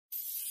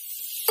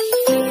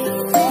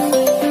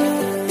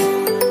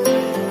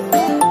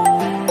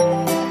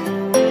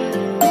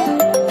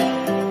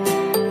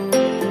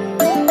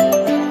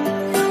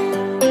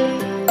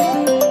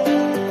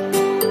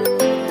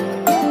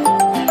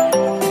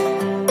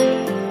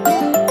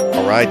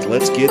right,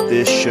 let's get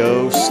this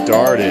show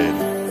started.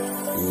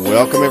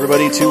 Welcome,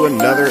 everybody, to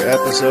another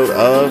episode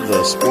of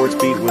the Sports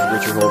Beat with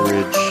Richard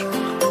Holdridge.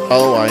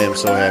 Oh, I am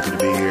so happy to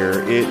be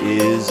here. It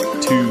is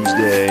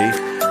Tuesday.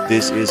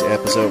 This is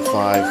episode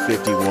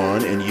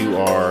 551, and you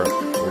are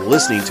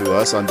listening to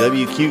us on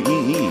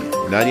WQEE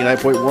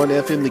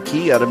 99.1 FM The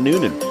Key out of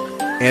Noonan.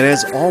 And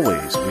as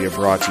always, we are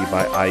brought to you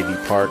by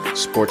Ivy Park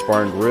Sports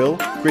Bar and Grill,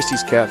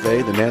 Christie's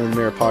Cafe, the Man and the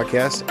Mirror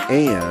Podcast,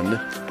 and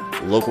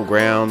Local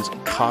Grounds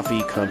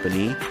Coffee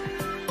Company.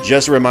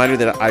 Just a reminder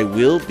that I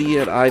will be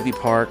at Ivy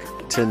Park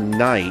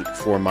tonight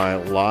for my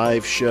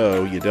live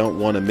show. You don't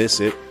want to miss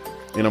it.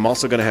 And I'm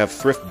also going to have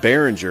Thrift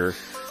Behringer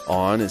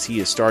on, as he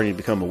is starting to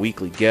become a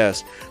weekly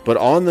guest. But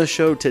on the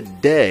show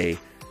today,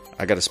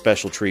 I got a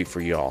special treat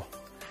for y'all.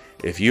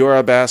 If you are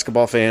a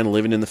basketball fan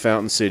living in the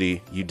Fountain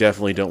City, you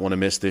definitely don't want to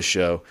miss this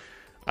show.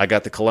 I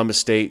got the Columbus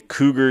State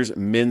Cougars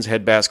men's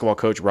head basketball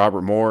coach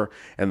Robert Moore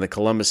and the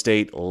Columbus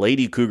State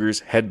Lady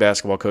Cougars head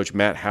basketball coach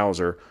Matt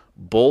Hauser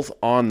both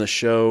on the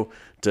show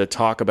to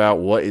talk about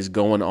what is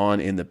going on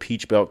in the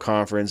Peach Belt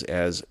Conference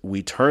as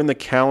we turn the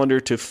calendar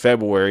to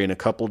February in a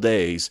couple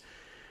days,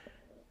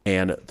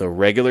 and the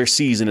regular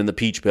season in the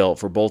Peach Belt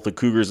for both the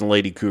Cougars and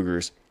Lady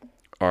Cougars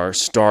are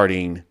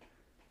starting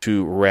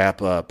to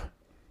wrap up.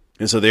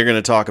 And so they're going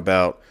to talk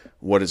about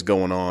what is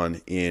going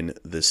on in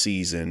the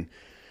season.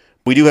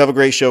 We do have a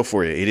great show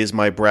for you. It is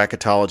my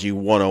Bracketology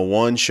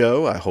 101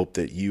 show. I hope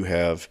that you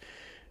have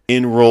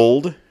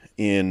enrolled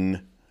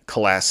in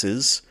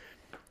classes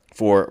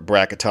for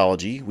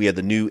bracketology. We had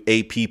the new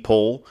AP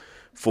poll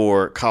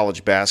for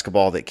college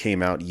basketball that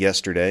came out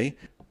yesterday.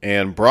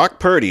 And Brock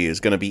Purdy is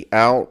going to be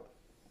out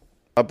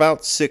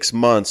about 6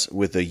 months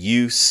with a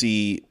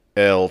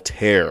UCL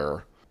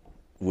tear,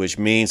 which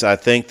means I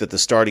think that the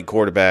starting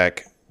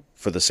quarterback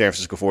for the San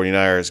Francisco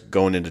 49ers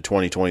going into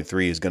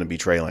 2023 is going to be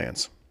Trey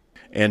Lance.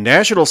 And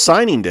National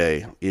Signing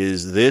Day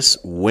is this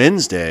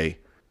Wednesday.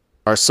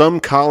 Are some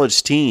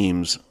college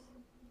teams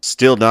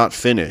still not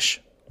finished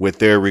with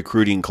their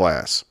recruiting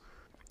class?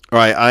 All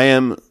right, I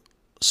am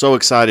so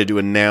excited to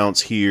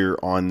announce here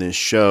on this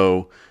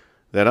show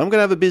that I'm going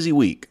to have a busy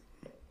week.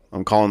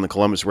 I'm calling the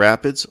Columbus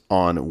Rapids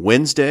on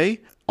Wednesday.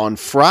 On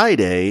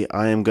Friday,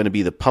 I am going to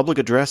be the public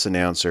address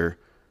announcer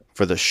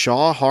for the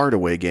Shaw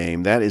Hardaway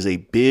game. That is a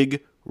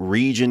big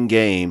region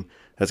game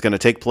that's going to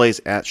take place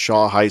at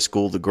Shaw High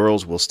School. The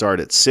girls will start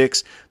at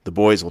 6. The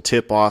boys will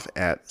tip off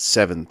at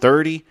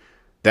 7:30.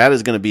 That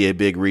is going to be a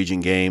big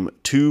region game.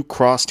 Two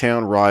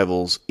crosstown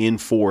rivals in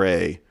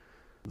 4A,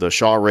 the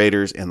Shaw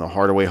Raiders and the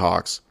Hardaway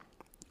Hawks.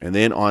 And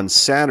then on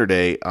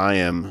Saturday, I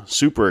am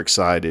super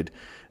excited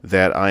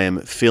that I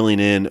am filling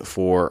in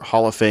for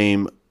Hall of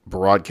Fame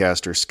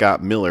broadcaster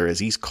Scott Miller as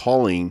he's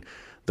calling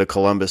the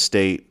Columbus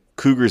State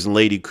Cougars and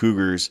Lady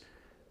Cougars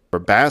for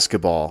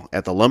basketball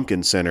at the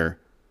Lumpkin Center.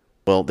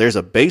 Well, there's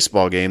a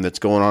baseball game that's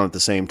going on at the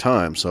same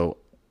time, so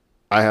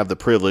I have the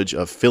privilege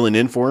of filling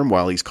in for him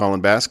while he's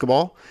calling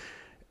basketball,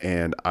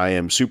 and I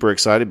am super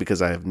excited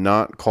because I have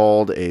not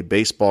called a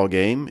baseball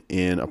game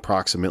in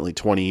approximately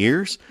 20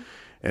 years,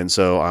 and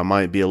so I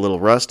might be a little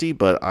rusty,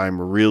 but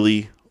I'm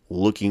really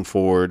looking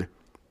forward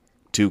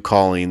to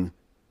calling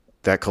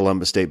that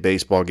Columbus State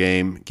baseball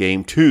game,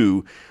 game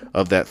 2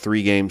 of that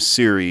 3-game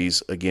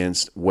series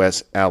against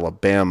West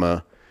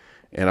Alabama.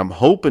 And I'm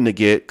hoping to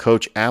get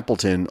Coach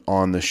Appleton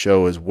on the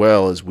show as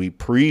well as we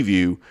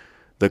preview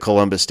the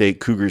Columbus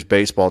State Cougars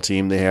baseball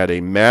team. They had a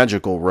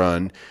magical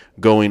run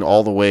going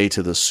all the way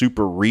to the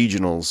Super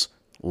Regionals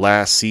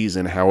last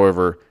season.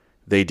 However,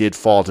 they did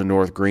fall to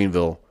North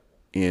Greenville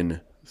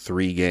in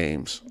 3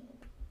 games.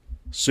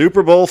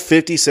 Super Bowl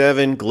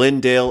 57,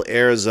 Glendale,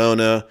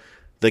 Arizona.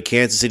 The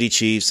Kansas City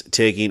Chiefs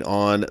taking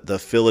on the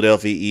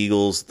Philadelphia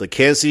Eagles. The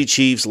Kansas City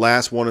Chiefs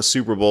last won a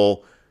Super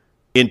Bowl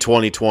in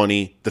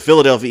 2020. The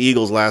Philadelphia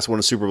Eagles last won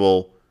a Super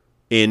Bowl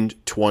in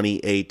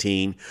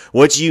 2018.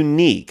 What's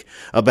unique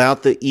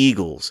about the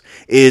Eagles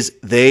is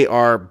they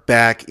are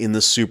back in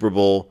the Super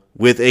Bowl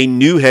with a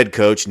new head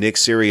coach, Nick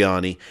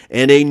Sirianni,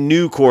 and a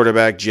new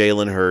quarterback,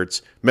 Jalen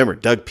Hurts. Remember,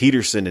 Doug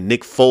Peterson and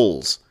Nick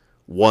Foles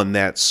won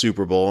that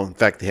Super Bowl. In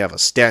fact, they have a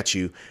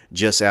statue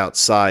just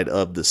outside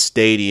of the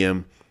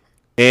stadium.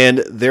 And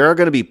there are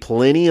going to be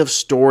plenty of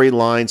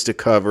storylines to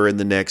cover in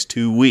the next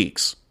 2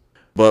 weeks.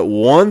 But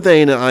one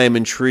thing that I am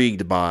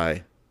intrigued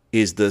by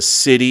is the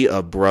city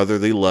of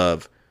brotherly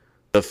love.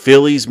 The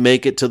Phillies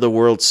make it to the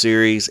World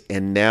Series,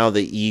 and now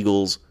the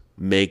Eagles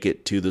make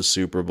it to the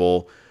Super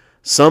Bowl.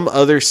 Some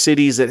other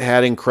cities that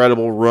had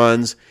incredible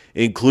runs,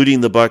 including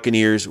the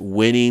Buccaneers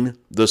winning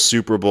the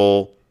Super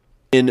Bowl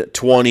in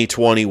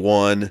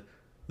 2021.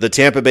 The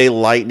Tampa Bay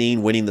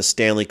Lightning winning the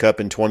Stanley Cup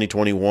in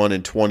 2021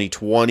 and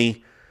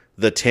 2020.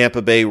 The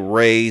Tampa Bay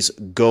Rays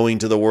going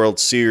to the World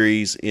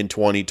Series in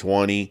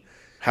 2020.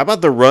 How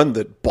about the run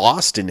that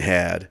Boston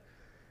had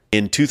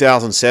in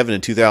 2007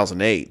 and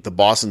 2008? The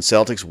Boston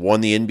Celtics won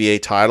the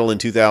NBA title in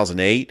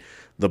 2008.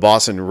 The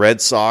Boston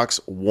Red Sox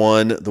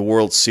won the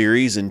World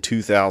Series in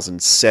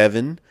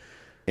 2007.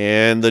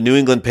 And the New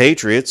England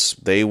Patriots,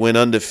 they went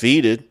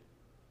undefeated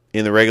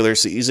in the regular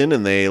season,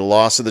 and they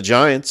lost to the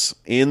Giants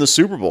in the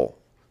Super Bowl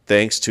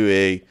thanks to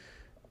a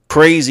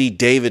crazy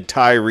David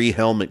Tyree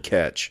helmet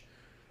catch.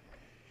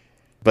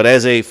 But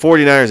as a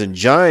 49ers and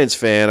Giants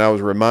fan, I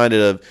was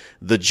reminded of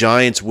the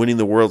Giants winning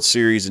the World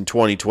Series in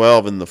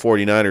 2012 and the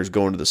 49ers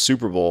going to the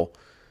Super Bowl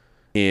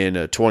in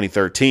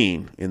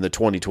 2013 in the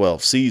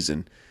 2012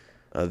 season.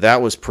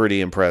 That was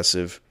pretty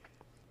impressive.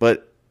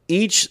 But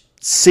each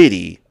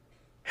city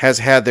has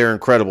had their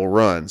incredible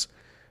runs.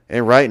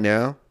 And right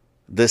now,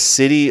 the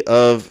city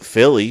of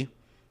Philly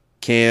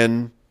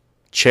can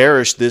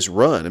cherish this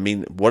run. I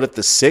mean, what if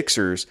the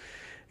Sixers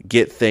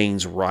get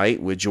things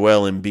right with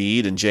Joel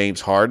Embiid and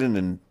James Harden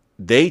and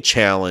they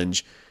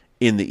challenge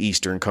in the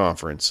Eastern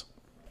Conference?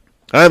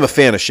 I'm a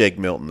fan of Shake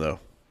Milton, though.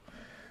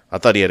 I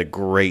thought he had a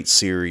great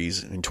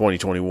series in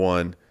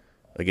 2021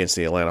 against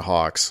the Atlanta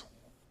Hawks.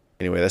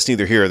 Anyway, that's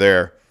neither here or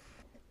there.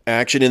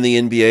 Action in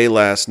the NBA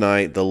last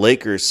night. The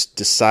Lakers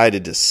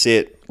decided to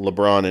sit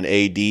LeBron and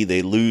AD.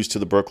 They lose to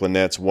the Brooklyn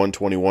Nets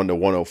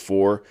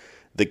 121-104.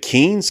 The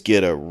Kings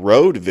get a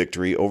road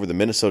victory over the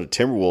Minnesota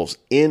Timberwolves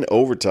in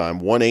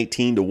overtime,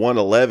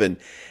 118-111,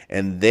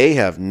 and they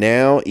have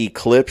now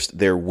eclipsed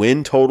their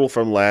win total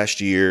from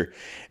last year,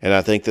 and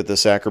I think that the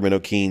Sacramento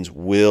Kings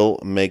will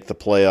make the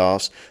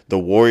playoffs. The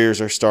Warriors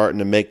are starting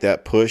to make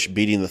that push,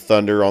 beating the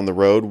Thunder on the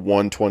road,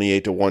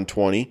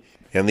 128-120,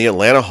 and the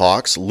Atlanta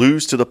Hawks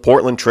lose to the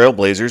Portland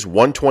Trailblazers,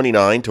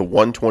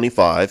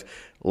 129-125,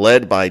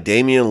 led by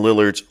Damian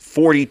Lillard's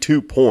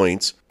 42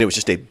 points. It was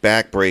just a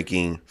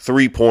back-breaking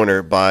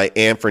three-pointer by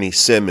Anthony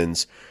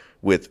Simmons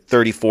with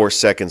 34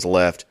 seconds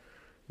left.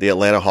 The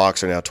Atlanta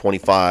Hawks are now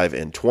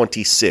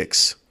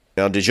 25-26.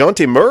 Now,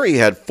 DeJounte Murray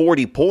had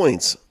 40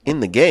 points in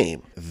the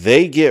game.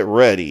 They get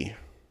ready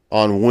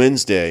on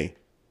Wednesday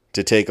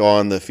to take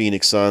on the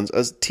Phoenix Suns,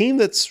 a team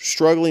that's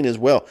struggling as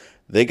well.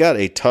 They got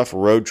a tough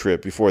road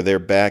trip before they're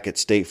back at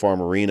State Farm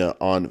Arena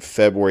on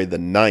February the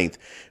 9th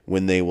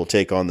when they will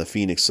take on the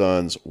Phoenix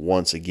Suns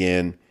once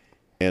again.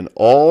 And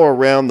all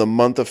around the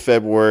month of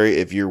February,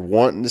 if you're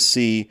wanting to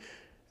see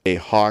a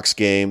Hawks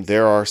game,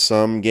 there are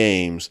some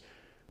games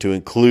to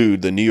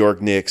include the New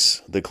York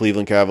Knicks, the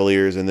Cleveland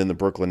Cavaliers, and then the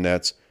Brooklyn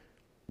Nets.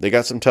 They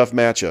got some tough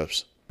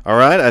matchups. All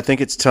right, I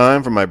think it's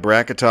time for my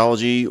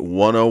Bracketology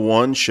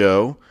 101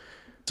 show.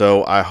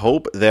 So I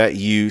hope that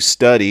you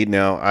studied.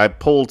 Now, I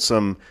pulled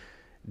some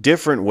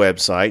different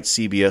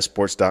websites,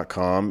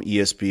 CBSSports.com,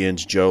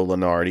 ESPN's Joe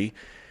Lunardi.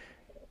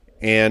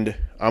 And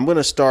I'm going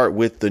to start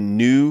with the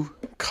new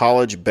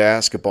college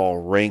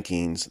basketball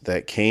rankings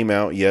that came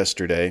out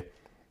yesterday.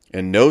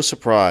 And no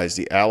surprise,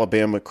 the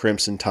Alabama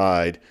Crimson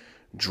Tide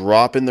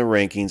drop in the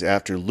rankings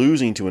after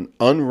losing to an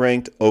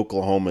unranked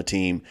Oklahoma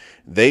team.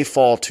 They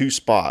fall 2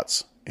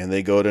 spots, and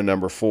they go to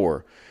number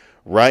 4.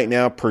 Right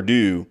now,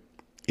 Purdue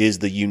is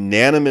the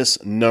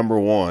unanimous number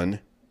 1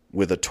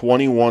 with a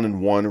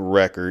 21-1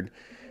 record,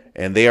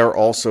 and they are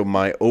also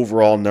my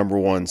overall number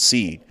 1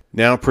 seed.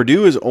 Now,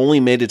 Purdue has only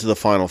made it to the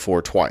Final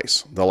Four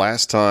twice. The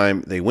last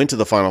time they went to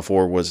the Final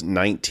Four was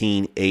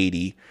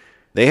 1980.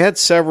 They had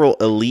several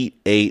Elite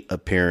Eight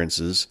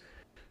appearances,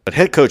 but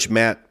head coach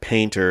Matt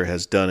Painter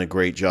has done a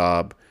great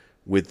job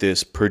with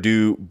this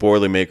Purdue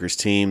Boilermakers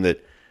team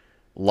that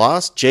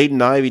lost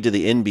Jaden Ivey to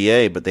the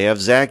NBA, but they have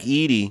Zach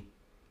Edey.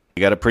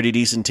 They got a pretty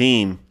decent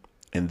team,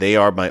 and they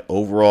are my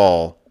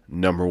overall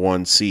number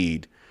 1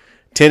 seed.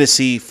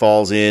 Tennessee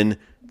falls in.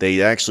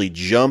 They actually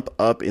jump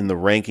up in the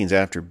rankings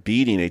after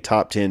beating a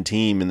top 10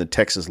 team in the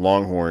Texas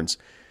Longhorns.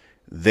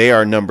 They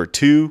are number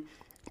 2,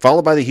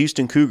 followed by the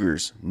Houston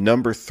Cougars,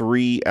 number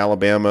 3,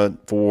 Alabama,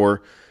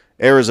 4,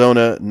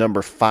 Arizona,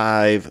 number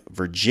 5,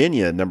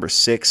 Virginia, number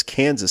 6,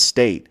 Kansas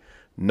State,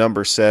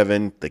 number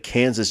 7, the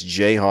Kansas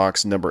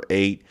Jayhawks, number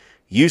 8,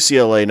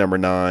 UCLA, number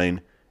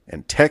 9,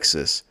 and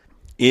Texas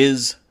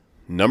is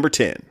number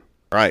 10.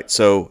 All right,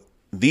 so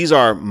these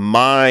are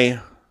my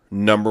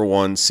number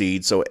 1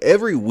 seed. So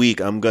every week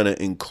I'm going to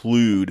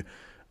include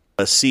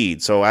a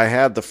seed. So I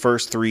had the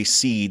first 3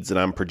 seeds that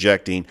I'm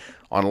projecting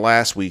on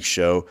last week's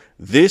show.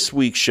 This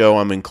week's show,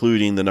 I'm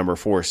including the number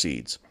 4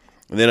 seeds.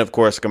 And then, of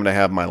course, I'm going to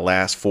have my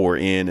last 4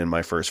 in and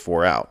my first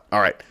 4 out.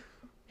 All right,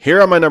 here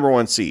are my number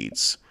 1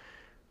 seeds.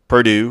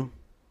 Purdue,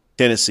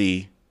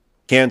 Tennessee,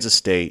 Kansas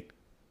State,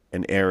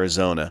 and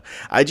Arizona.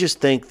 I just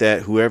think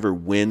that whoever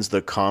wins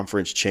the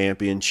conference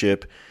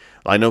championship,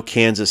 I know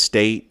Kansas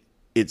State,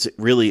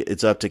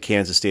 it's up to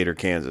Kansas State or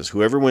Kansas.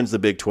 Whoever wins the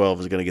Big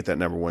 12 is going to get that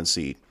number 1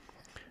 seed.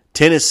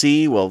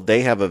 Tennessee, well,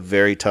 they have a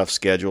very tough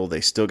schedule.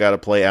 They still got to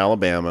play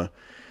Alabama.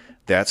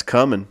 That's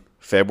coming,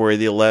 February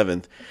the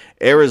 11th.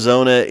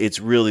 Arizona, it's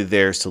really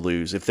theirs to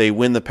lose. If they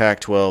win the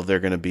Pac-12,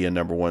 they're going to be a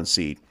number 1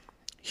 seed.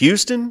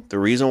 Houston, the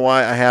reason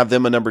why I have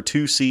them a number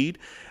 2 seed,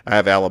 I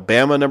have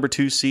Alabama number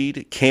 2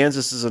 seed,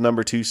 Kansas is a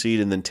number 2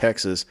 seed, and then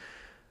Texas.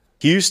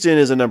 Houston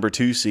is a number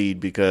 2 seed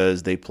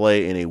because they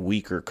play in a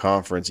weaker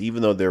conference,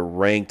 even though they're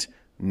ranked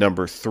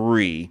number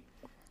 3.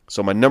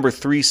 So my number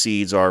 3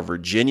 seeds are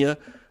Virginia,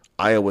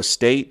 Iowa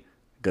State,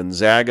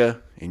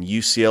 Gonzaga, and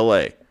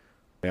UCLA.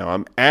 Now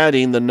I'm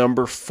adding the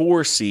number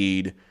 4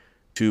 seed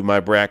to my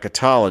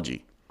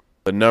bracketology.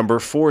 The number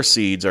 4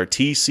 seeds are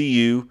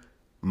TCU,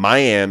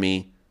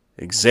 Miami,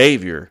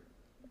 Xavier,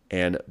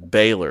 and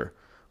Baylor.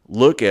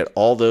 Look at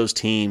all those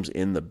teams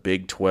in the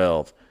Big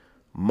 12.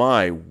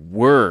 My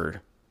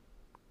word.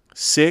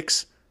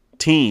 6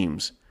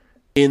 teams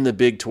in the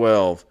Big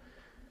 12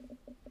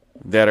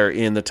 that are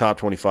in the top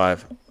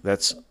 25.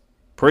 That's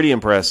pretty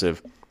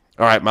impressive.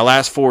 All right, my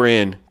last 4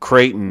 in: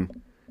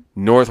 Creighton,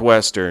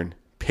 Northwestern,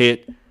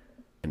 Pitt,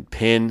 and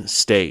Penn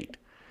State.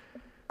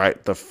 All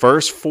right, the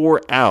first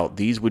 4 out,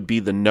 these would be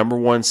the number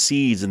 1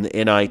 seeds in the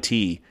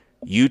NIT: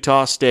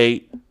 Utah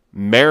State,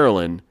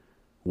 Maryland,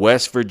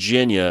 West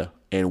Virginia,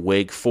 and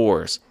Wake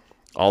Forest.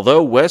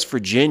 Although West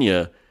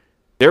Virginia,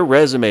 their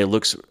resume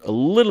looks a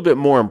little bit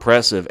more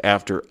impressive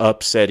after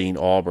upsetting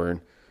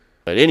Auburn,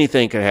 but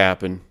anything could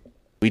happen.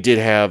 We did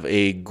have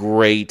a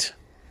great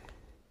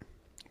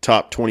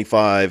top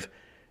 25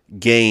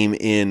 game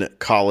in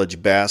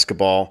college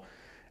basketball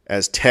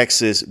as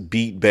Texas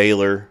beat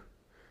Baylor.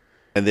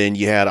 And then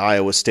you had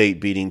Iowa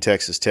State beating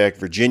Texas Tech.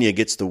 Virginia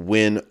gets the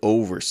win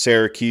over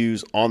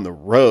Syracuse on the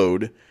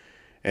road.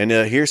 And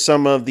here's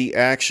some of the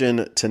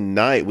action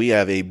tonight. We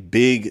have a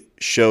big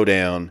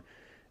showdown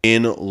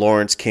in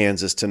Lawrence,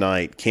 Kansas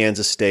tonight.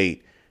 Kansas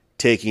State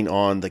taking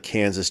on the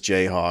Kansas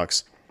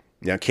Jayhawks.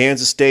 Now,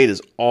 Kansas State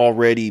has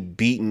already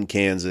beaten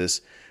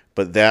Kansas,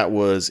 but that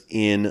was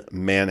in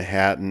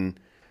Manhattan.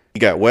 You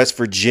got West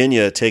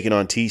Virginia taking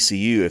on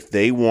TCU. If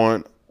they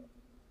want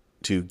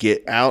to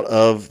get out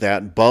of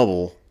that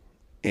bubble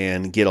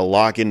and get a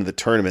lock into the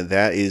tournament,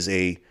 that is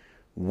a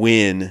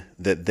win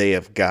that they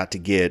have got to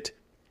get.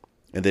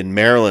 And then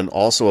Maryland,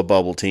 also a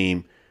bubble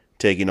team,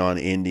 taking on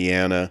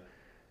Indiana.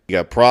 You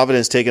got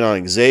Providence taking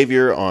on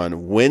Xavier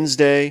on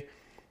Wednesday.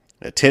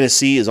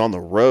 Tennessee is on the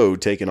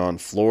road taking on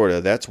Florida.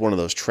 That's one of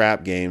those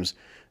trap games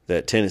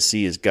that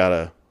Tennessee has got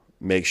to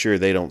make sure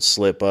they don't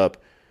slip up.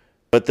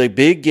 But the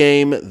big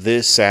game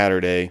this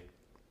Saturday,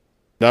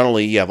 not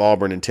only you have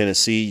Auburn and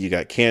Tennessee, you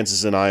got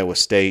Kansas and Iowa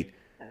State,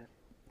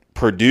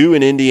 Purdue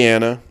and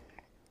Indiana,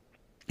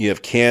 you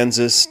have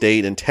Kansas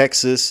State and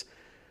Texas,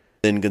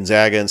 then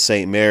Gonzaga and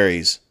St.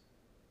 Mary's.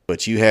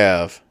 But you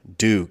have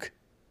Duke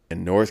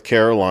and North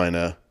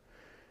Carolina.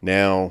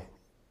 Now,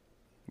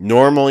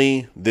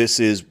 normally this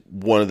is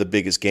one of the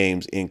biggest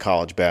games in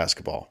college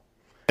basketball,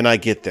 and I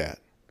get that.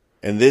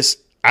 And this,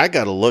 I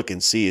got to look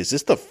and see, is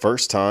this the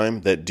first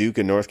time that Duke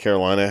and North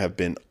Carolina have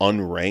been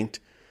unranked?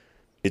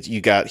 You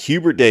got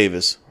Hubert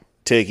Davis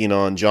taking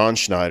on John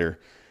Schneider.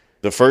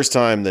 The first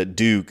time that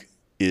Duke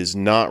is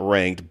not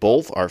ranked.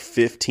 Both are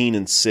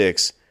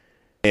 15-6.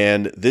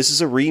 And this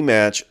is a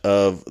rematch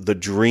of the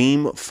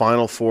dream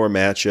Final Four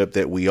matchup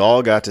that we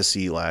all got to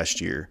see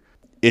last year.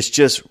 It's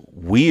just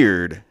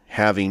weird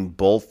having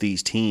both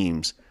these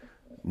teams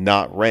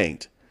not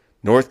ranked.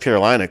 North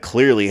Carolina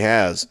clearly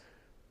has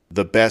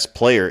the best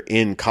player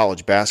in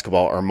college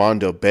basketball,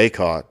 Armando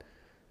Bacot,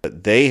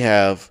 but they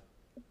have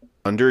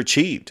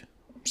underachieved.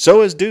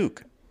 So has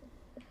Duke.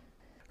 All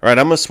right,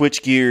 I'm going to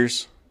switch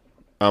gears.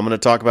 I'm going to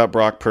talk about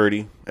Brock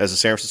Purdy. As a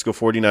San Francisco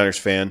 49ers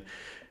fan,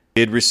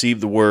 did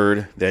receive the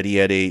word that he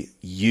had a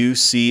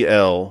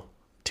UCL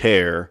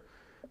tear,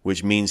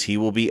 which means he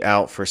will be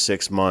out for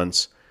 6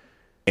 months.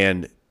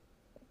 And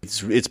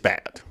it's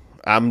bad.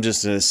 I'm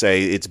just going to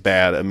say it's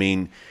bad. I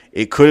mean,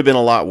 it could have been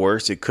a lot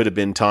worse. It could have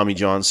been Tommy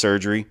John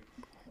surgery,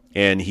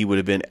 and he would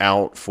have been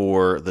out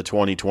for the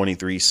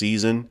 2023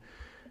 season.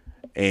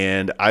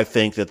 And I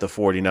think that the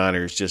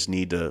 49ers just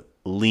need to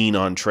lean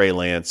on Trey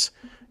Lance,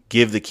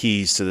 give the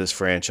keys to this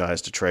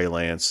franchise to Trey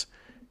Lance.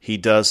 He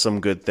does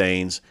some good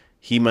things.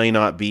 He may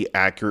not be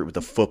accurate with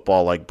the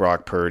football like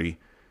Brock Purdy,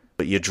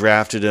 but you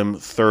drafted him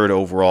 3rd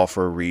overall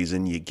for a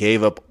reason. You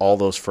gave up all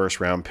those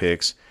first-round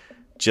picks.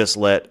 Just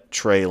let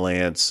Trey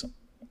Lance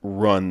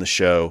run the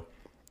show.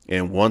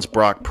 And once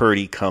Brock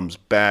Purdy comes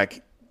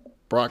back,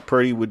 Brock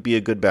Purdy would be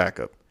a good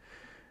backup.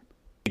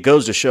 It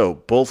goes to show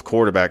both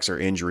quarterbacks are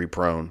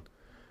injury-prone.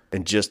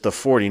 And just the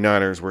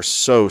 49ers were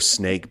so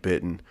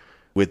snake-bitten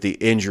with the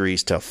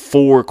injuries to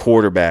 4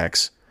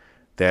 quarterbacks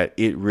that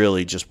it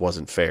really just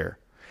wasn't fair.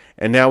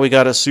 And now we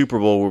got a Super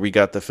Bowl where we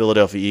got the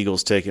Philadelphia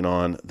Eagles taking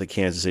on the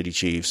Kansas City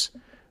Chiefs.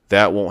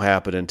 That won't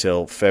happen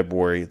until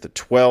February the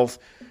 12th.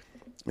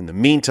 In the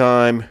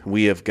meantime,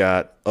 we have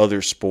got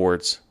other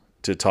sports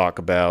to talk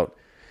about.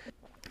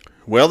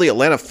 Well, the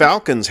Atlanta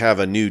Falcons have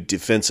a new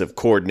defensive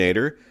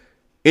coordinator.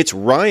 It's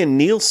Ryan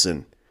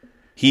Nielsen.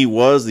 He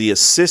was the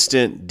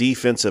assistant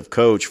defensive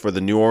coach for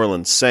the New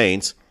Orleans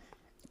Saints.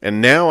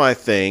 And now I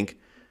think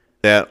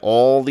that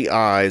all the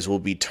eyes will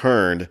be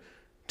turned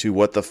to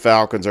what the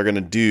Falcons are going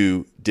to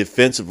do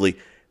defensively.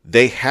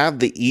 They have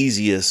the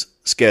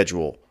easiest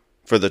schedule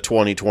for the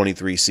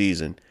 2023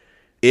 season.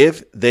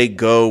 If they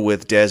go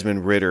with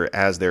Desmond Ridder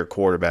as their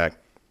quarterback,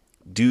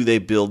 do they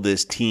build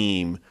this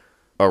team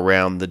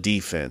around the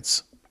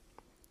defense?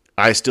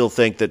 I still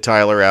think that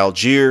Tyler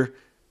Algier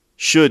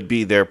should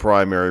be their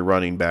primary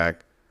running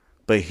back.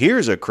 But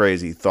here's a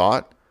crazy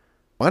thought.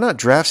 Why not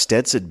draft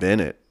Stetson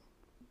Bennett?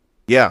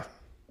 Yeah,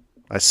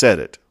 I said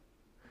it.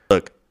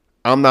 Look,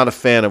 I'm not a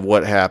fan of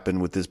what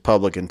happened with his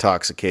public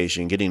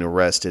intoxication getting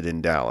arrested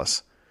in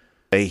Dallas.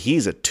 Hey,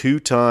 he's a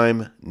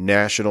 2-time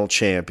national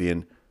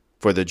champion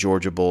for the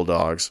Georgia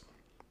Bulldogs.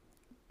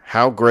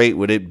 How great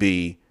would it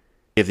be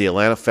if the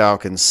Atlanta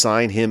Falcons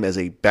signed him as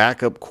a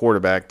backup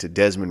quarterback to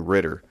Desmond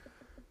Ridder?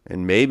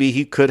 And maybe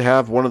he could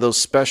have one of those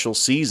special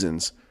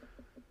seasons.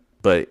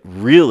 But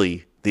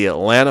really, the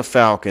Atlanta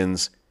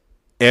Falcons,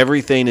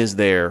 everything is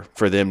there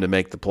for them to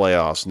make the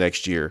playoffs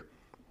next year.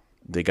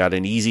 They got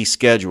an easy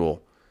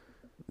schedule.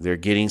 They're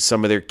getting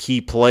some of their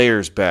key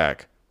players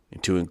back,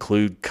 to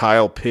include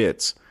Kyle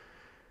Pitts.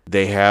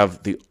 They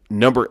have the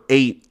number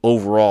 8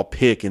 overall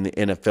pick in the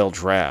NFL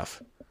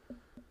draft.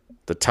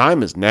 The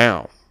time is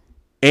now.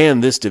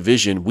 And this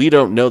division, we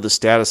don't know the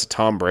status of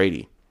Tom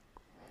Brady.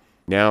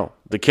 Now,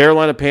 the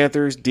Carolina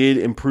Panthers did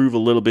improve a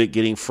little bit,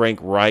 getting Frank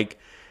Reich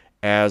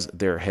as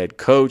their head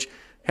coach.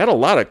 Had a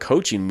lot of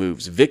coaching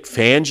moves. Vic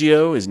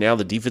Fangio is now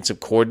the defensive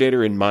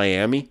coordinator in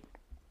Miami.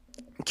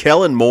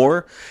 Kellen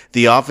Moore,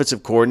 the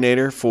offensive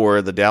coordinator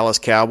for the Dallas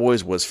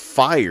Cowboys, was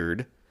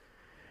fired.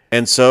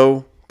 And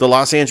so the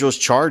Los Angeles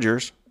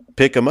Chargers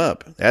pick him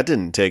up. That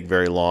didn't take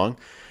very long.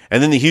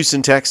 And then the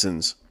Houston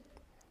Texans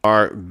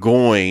are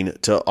going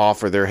to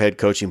offer their head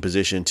coaching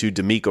position to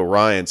DeMeco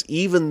Ryans,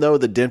 even though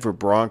the Denver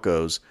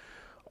Broncos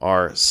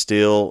are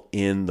still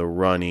in the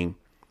running.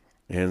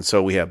 And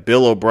so we have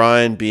Bill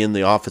O'Brien being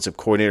the offensive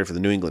coordinator for the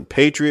New England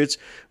Patriots,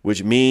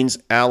 which means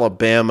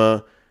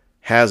Alabama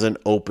has an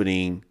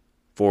opening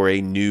for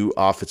a new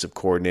offensive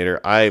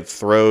coordinator. I've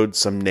thrown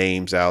some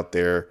names out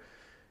there.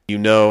 You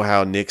know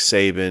how Nick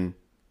Saban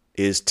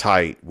is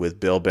tight with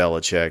Bill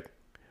Belichick.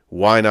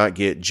 Why not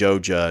get Joe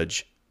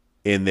Judge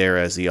in there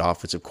as the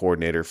offensive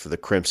coordinator for the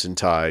Crimson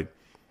Tide?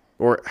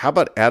 Or how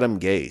about Adam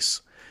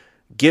Gase?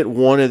 Get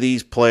one of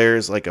these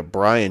players like a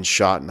Brian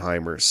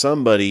Schottenheimer,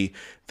 somebody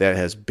that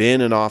has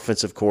been an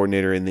offensive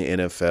coordinator in the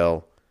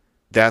NFL.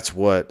 That's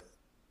what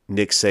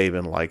Nick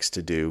Saban likes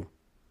to do.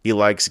 He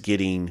likes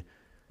getting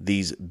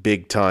these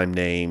big-time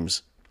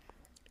names.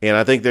 And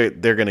I think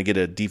they're going to get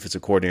a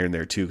defensive coordinator in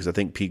there too, because I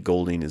think Pete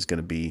Golding is going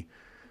to be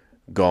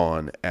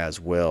gone as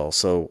well.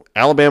 So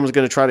Alabama's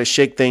going to try to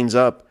shake things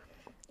up.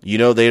 You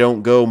know, they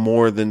don't go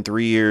more than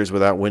 3 years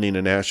without winning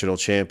a national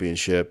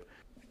championship.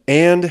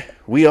 And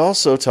we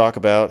also talk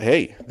about,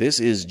 hey, this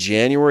is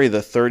January the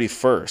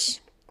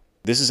 31st.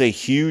 This is a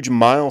huge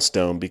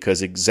milestone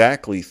because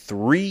exactly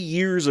 3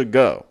 years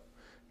ago,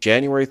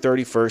 January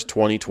 31st,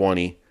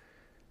 2020,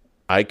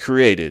 I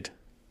created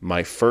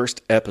my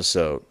first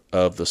episode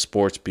of the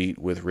Sports Beat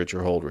with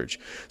Richard Holdridge.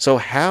 So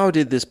how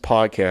did this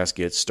podcast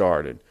get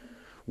started?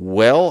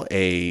 Well,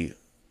 a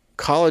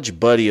college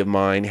buddy of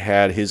mine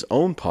had his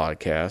own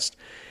podcast,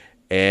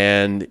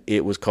 and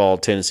it was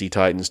called Tennessee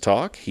Titans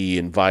Talk. He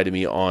invited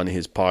me on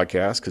his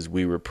podcast because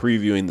we were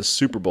previewing the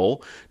Super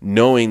Bowl,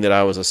 knowing that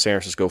I was a San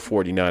Francisco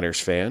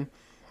 49ers fan,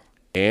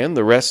 and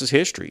the rest is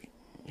history.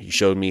 He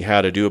showed me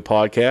how to do a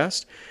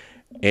podcast,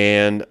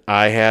 and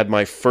I had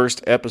my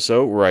first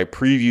episode where I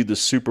previewed the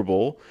Super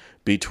Bowl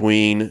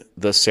between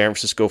the San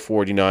Francisco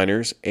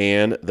 49ers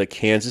and the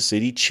Kansas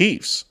City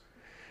Chiefs.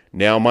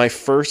 Now, my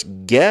first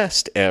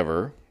guest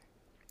ever,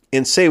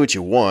 and say what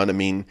you want, I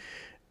mean,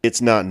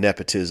 it's not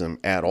nepotism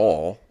at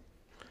all,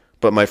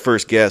 but my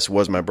first guest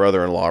was my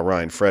brother-in-law,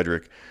 Ryan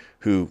Frederick,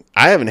 who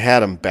I haven't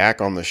had him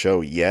back on the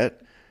show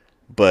yet,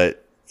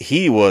 but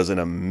he was an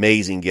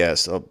amazing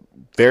guest, a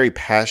very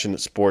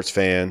passionate sports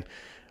fan,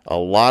 a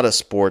lot of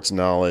sports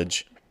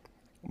knowledge,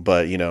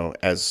 but, you know,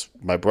 as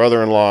my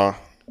brother-in-law,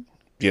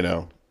 you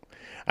know,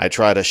 I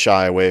try to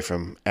shy away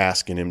from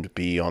asking him to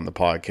be on the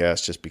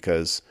podcast just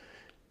because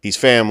he's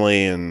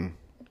family and,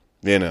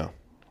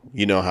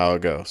 you know how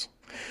it goes.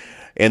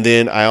 And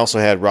then I also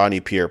had Rodney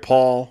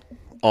Pierre-Paul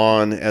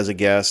on as a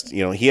guest.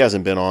 You know, he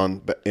hasn't been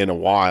on in a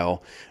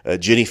while.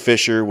 Jenny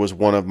Fisher was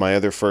one of my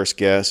other first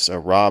guests,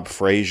 Rob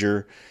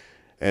Frazier.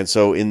 And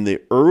so in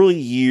the early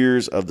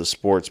years of the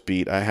Sports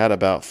Beat, I had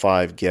about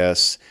 5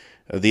 guests.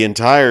 The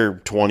entire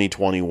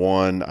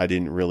 2021, I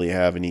didn't really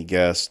have any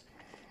guests.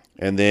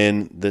 And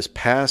then this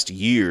past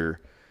year,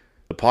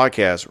 the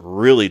podcast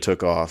really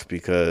took off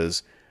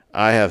because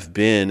I have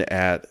been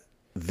at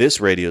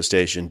this radio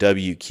station,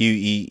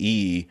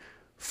 WQEE,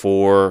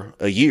 for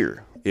a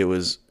year. It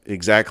was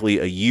exactly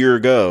a year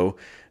ago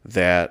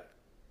that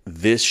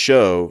this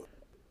show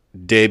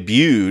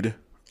debuted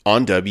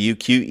on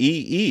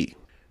WQEE.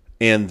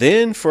 And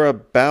then for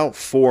about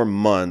 4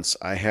 months,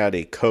 I had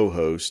a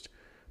co-host,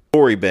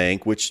 Corey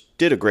Bank, which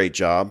did a great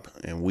job.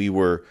 And we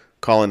were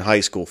calling high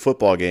school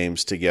football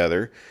games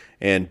together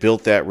and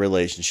built that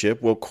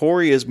relationship. Well,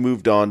 Corey has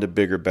moved on to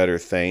bigger, better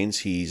things.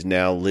 He's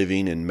now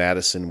living in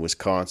Madison,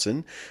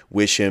 Wisconsin.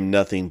 Wish him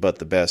nothing but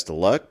the best of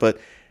luck. But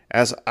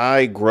as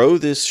I grow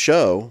this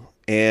show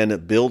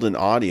and build an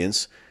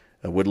audience,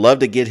 I would love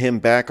to get him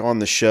back on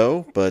the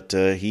show, but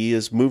he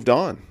has moved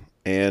on.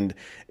 And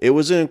it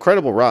was an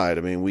incredible ride.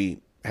 I mean, we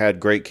had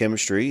great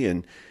chemistry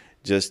and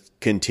just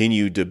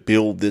continued to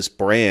build this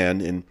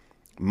brand. And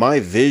my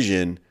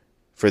vision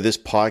for this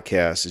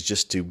podcast is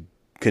just to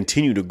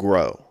continue to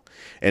grow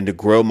and to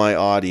grow my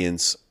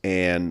audience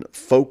and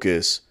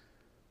focus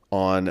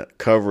on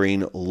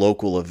covering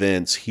local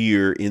events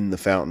here in the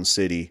Fountain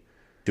City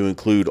to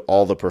include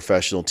all the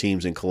professional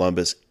teams in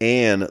Columbus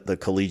and the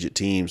collegiate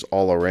teams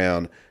all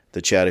around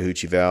the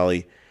Chattahoochee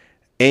Valley,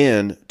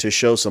 and to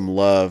show some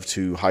love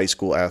to high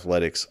school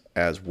athletics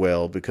as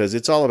well, because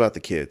it's all about the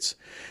kids.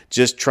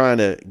 Just trying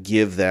to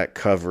give that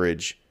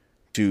coverage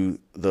to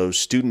those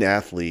student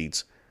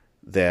athletes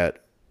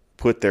that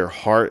put their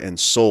heart and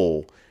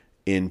soul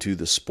into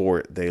the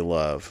sport they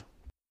love.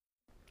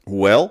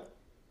 Well,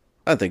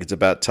 I think it's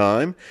about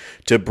time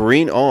to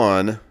bring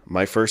on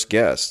my first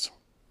guest,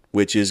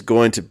 which is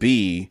going to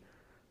be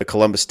the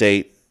Columbus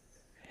State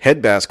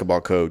head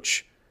basketball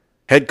coach,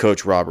 head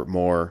coach Robert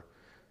Moore.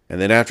 And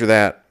then after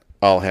that,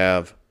 I'll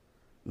have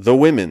the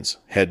women's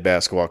head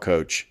basketball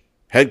coach,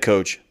 head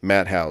coach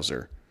Matt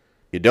Hauser.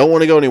 You don't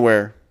want to go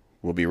anywhere.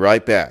 We'll be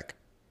right back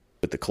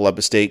with the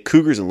Columbus State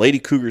Cougars and Lady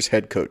Cougars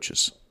head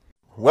coaches.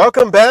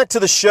 Welcome back to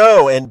the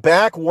show, and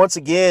back once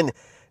again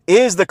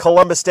is the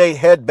Columbus State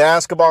head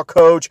basketball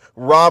coach,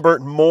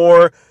 Robert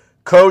Moore.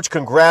 Coach,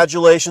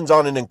 congratulations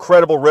on an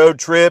incredible road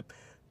trip.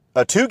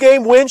 A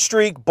 2-game win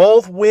streak,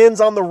 both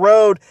wins on the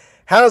road.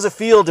 How does it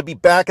feel to be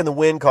back in the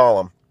win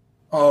column?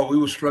 Oh, we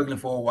were struggling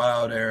for a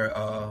while there.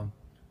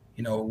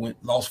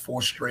 Lost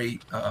 4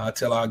 straight. I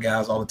tell our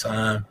guys all the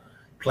time,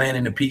 playing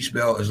in the Peach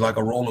Belt is like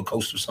a roller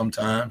coaster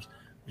sometimes.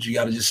 But you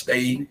got to just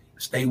stay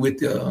with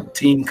the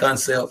team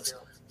concepts,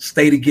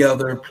 stay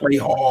together, play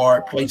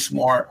hard, play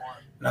smart.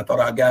 And I thought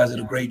our guys did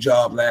a great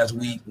job last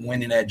week,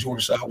 winning at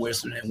Georgia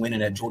Southwestern and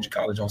winning at Georgia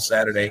College on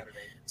Saturday.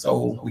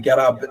 So we got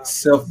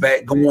ourselves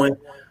back going.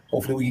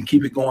 Hopefully we can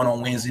keep it going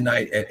on Wednesday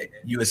night at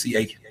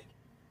USC-Aiken.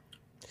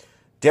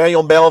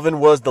 Daniel Melvin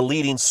was the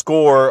leading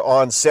scorer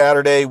on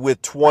Saturday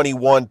with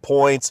 21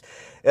 points.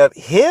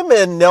 Him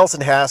and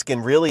Nelson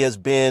Haskin really has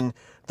been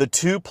the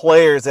two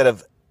players that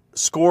have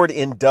scored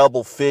in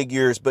double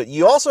figures, but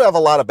you also have a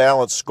lot of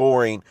balanced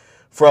scoring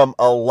from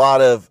a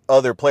lot of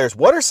other players.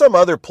 What are some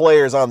other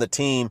players on the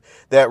team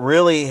that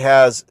really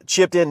has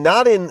chipped in,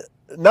 not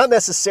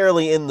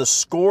necessarily in the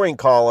scoring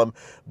column,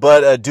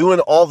 but doing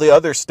all the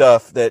other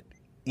stuff that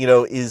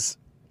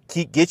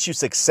gets you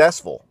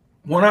successful?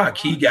 One of our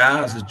key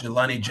guys is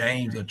Jelani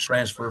James, a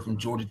transfer from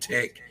Georgia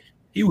Tech.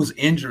 He was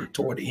injured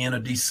toward the end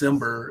of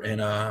December, and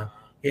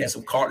he had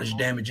some cartilage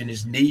damage in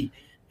his knee,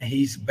 and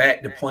he's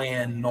back to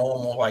playing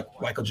normal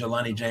like a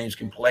Jelani James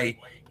can play.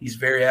 He's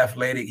very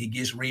athletic. He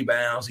gets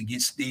rebounds. He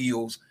gets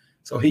steals.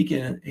 So he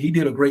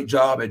did a great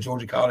job at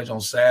Georgia College on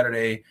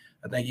Saturday.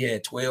 I think he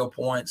had 12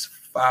 points,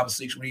 5 or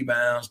 6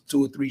 rebounds,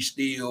 2 or 3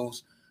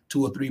 steals,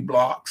 2 or 3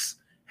 blocks,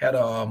 had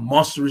a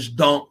monstrous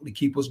dunk to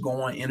keep us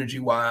going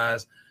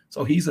energy-wise.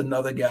 So he's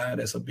another guy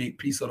that's a big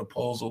piece of the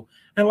puzzle.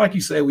 And like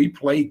you say, we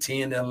play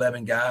 10 to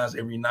 11 guys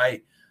every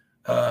night.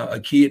 A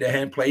kid that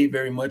hadn't played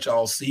very much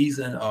all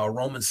season,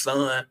 Roman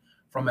Son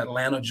from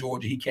Atlanta,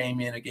 Georgia, he came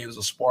in and gave us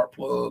a spark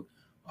plug,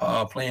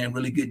 playing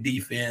really good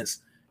defense.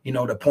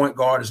 The point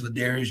guard is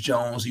Ladarius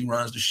Jones. He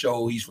runs the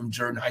show. He's from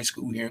Jordan High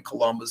School here in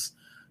Columbus.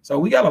 So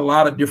we got a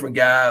lot of different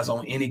guys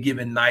on any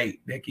given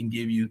night that can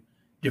give you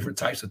different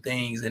types of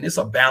things. And it's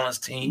a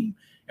balanced team.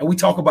 And we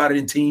talk about it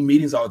in team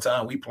meetings all the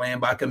time. We playing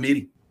by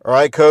committee. All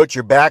right, Coach,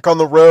 you're back on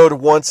the road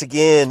once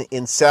again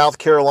in South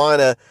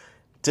Carolina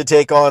to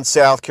take on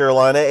South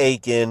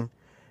Carolina-Aiken.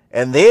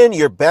 And then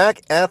you're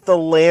back at the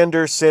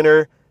Lander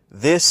Center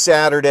this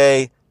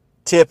Saturday,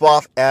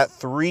 tip-off at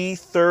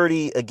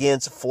 3:30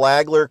 against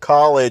Flagler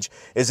College.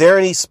 Is there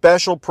any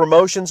special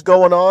promotions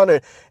going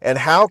on? And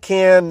how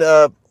can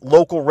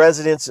local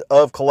residents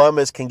of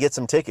Columbus can get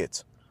some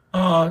tickets?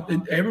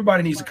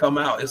 Everybody needs to come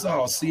out. It's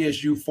our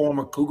CSU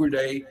former Cougar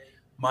Day.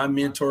 My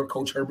mentor,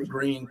 Coach Herbert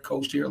Green,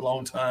 coached here a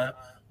long time.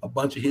 A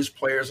bunch of his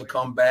players will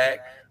come back.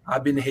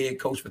 I've been the head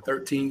coach for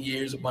 13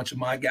 years. A bunch of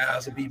my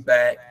guys will be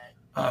back.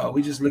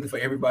 We're just looking for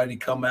everybody to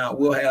come out.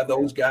 We'll have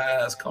those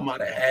guys come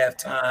out at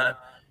halftime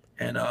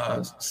and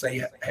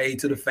say hey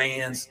to the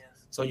fans.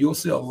 So you'll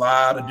see a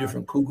lot of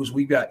different Cougars.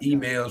 We got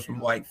emails from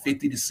like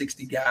 50 to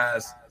 60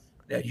 guys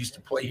that used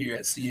to play here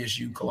at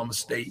CSU, Columbus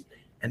State,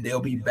 and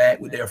they'll be back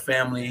with their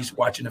families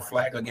watching the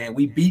Flagler game.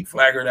 We beat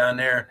Flagler down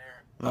there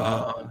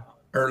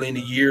early in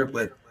the year,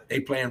 but they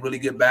playing really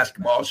good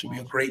basketball. It should be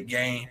a great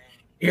game.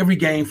 Every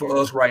game for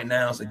us right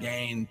now is a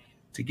game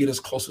to get us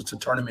closer to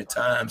tournament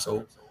time.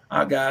 So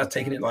our guys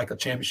taking it like a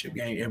championship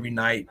game every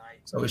night.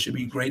 So it should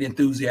be great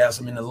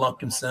enthusiasm in the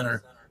Lumpkin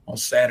Center on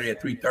Saturday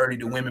at 3:30.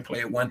 The women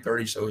play at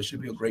 1:30, so it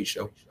should be a great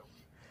show.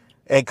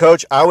 And,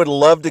 Coach, I would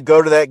love to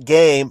go to that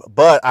game,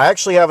 but I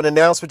actually have an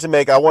announcement to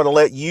make. I want to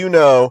let you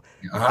know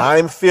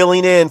I'm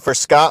filling in for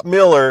Scott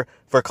Miller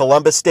for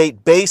Columbus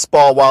State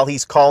baseball while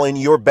he's calling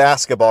your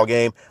basketball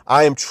game.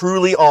 I am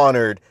truly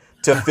honored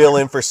to fill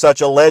in for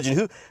such a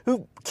legend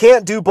who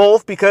can't do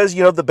both because,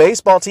 the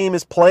baseball team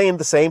is playing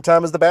the same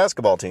time as the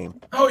basketball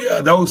team. Oh,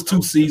 yeah, those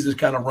two seasons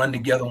kind of run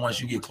together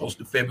once you get close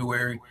to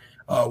February.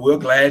 We're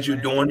glad you're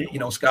doing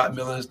it. Scott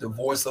Miller is the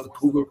voice of the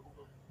Cougar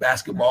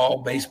basketball,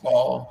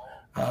 baseball.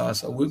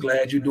 So we're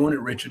glad you're doing it,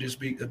 Richard. It'll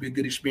be a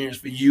good experience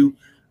for you.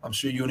 I'm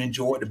sure you'll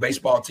enjoy it. The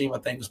baseball team, I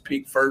think, was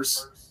picked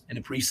first in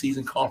the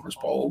preseason conference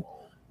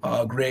poll.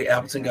 Greg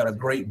Appleton got a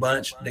great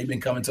bunch. They've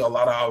been coming to a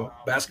lot of our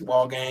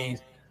basketball games.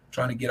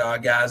 trying to get our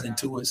guys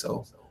into it.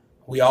 So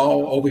we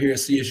all over here at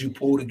CSU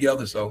pull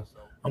together. So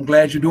I'm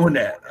glad you're doing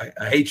that.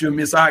 I hate you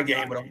miss our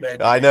game, but I'm glad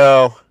you're I doing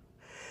know.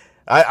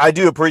 I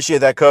do appreciate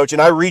that, Coach.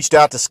 And I reached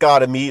out to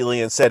Scott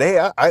immediately and said,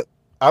 hey,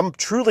 I'm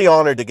truly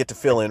honored to get to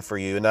fill in for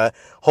you. And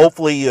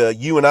hopefully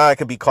you and I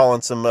can be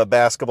calling some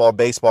basketball,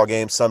 baseball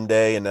games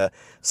someday. And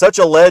such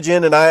a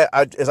legend. And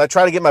as I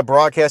try to get my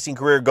broadcasting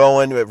career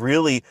going,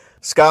 really,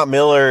 Scott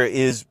Miller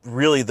is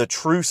really the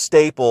true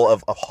staple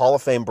of a Hall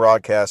of Fame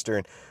broadcaster.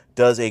 And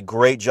does a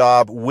great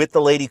job with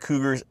the Lady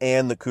Cougars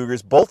and the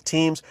Cougars. Both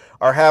teams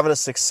are having a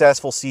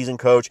successful season,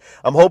 Coach.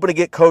 I'm hoping to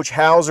get Coach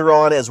Hauser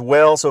on as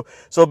well. So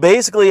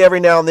basically every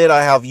now and then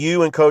I have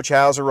you and Coach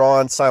Hauser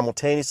on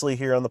simultaneously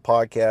here on the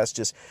podcast,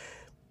 just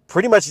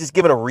pretty much just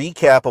giving a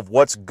recap of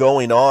what's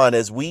going on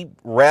as we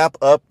wrap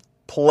up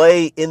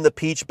play in the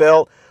Peach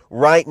Belt.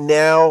 Right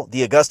now,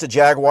 the Augusta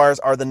Jaguars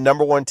are the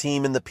 #1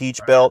 team in the Peach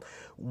Belt.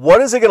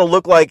 What is it going to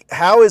look like?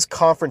 How is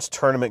conference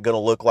tournament going to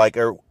look like?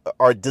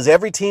 Or does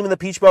every team in the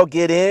Peach Belt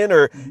get in,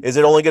 or is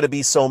it only going to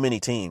be so many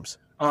teams?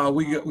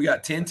 We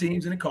got 10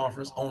 teams in the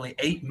conference. Only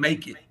 8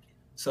 make it.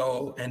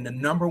 So, and the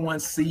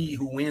 #1 seed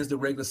who wins the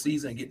regular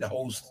season get to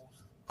host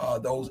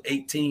those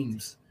 8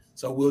 teams.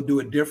 So we'll do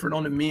it different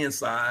on the men's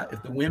side.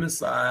 If the women's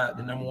side,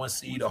 the #1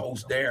 seed will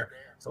host there.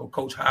 So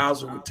Coach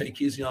Hauser would take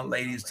his young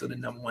ladies to the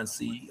 #1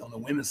 seed on the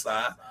women's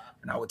side,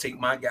 and I would take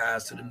my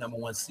guys to the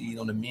 #1 seed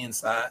on the men's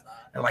side.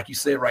 And like you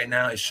said, right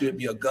now it should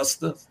be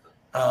Augusta.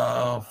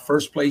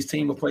 First place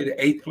team will play the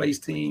 8th place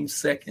team.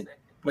 Second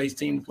place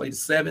team will play the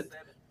 7th.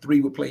 3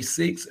 will play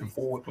 6, and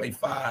 4 will play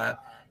 5.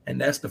 And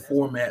that's the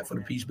format for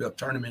the Peach Belt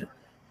tournament.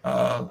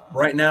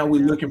 Right now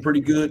we're looking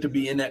pretty good to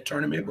be in that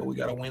tournament, but we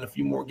got to win a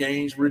few more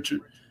games,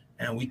 Richard.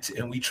 And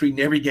we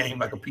treating every game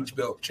like a Peach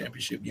Belt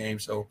championship game.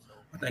 So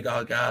I think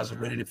our guys are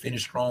ready to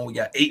finish strong. We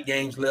got 8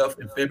 games left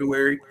in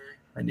February,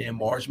 and then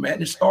March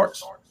Madness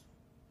starts.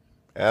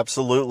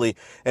 Absolutely.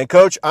 And,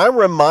 Coach, I'm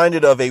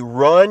reminded of a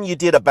run you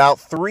did about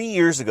 3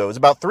 years ago. It was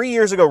about 3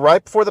 years ago,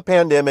 right before the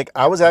pandemic.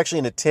 I was actually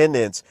in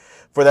attendance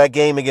for that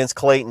game against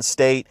Clayton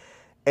State,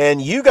 and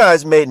you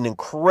guys made an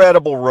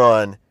incredible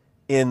run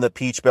in the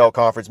Peach Belt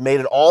Conference, made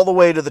it all the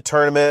way to the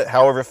tournament,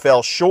 however,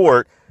 fell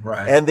short.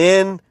 Right. And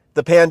then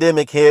the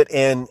pandemic hit,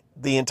 and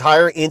the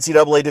entire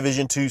NCAA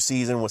Division II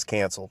season was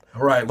canceled.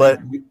 Right.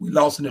 But we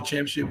lost in the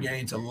championship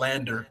game to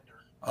Lander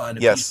in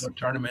the Peach Belt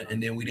tournament,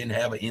 and then we didn't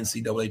have an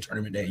NCAA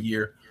tournament that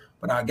year.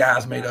 But our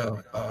guys made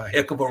a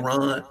heck of a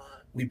run.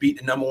 We beat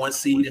the #1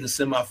 seed in the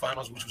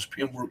semifinals, which was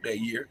Pembroke that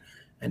year,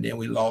 and then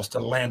we lost to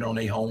Lander on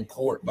their home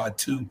court by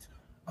 2.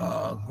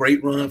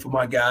 Great run for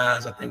my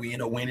guys. I think we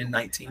ended up winning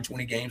 19,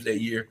 20 games that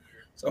year.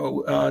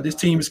 So this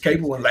team is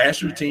capable. And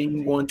last year's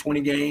team won 20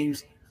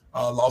 games.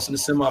 Lost in the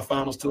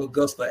semifinals to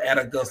Augusta at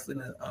Augusta in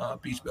the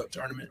Peach Belt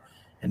tournament.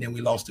 And then we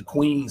lost to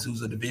Queens,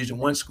 who's a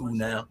Division I school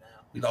now.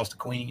 We lost to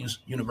Queens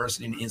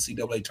University in the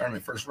NCAA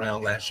tournament first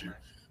round last year.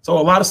 So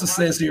a lot of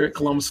success here at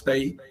Columbus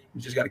State.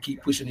 We just got to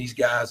keep pushing these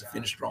guys to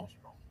finish strong.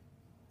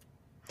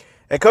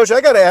 And, Coach,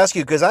 I got to ask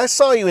you, because I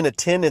saw you in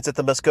attendance at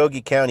the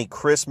Muskogee County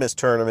Christmas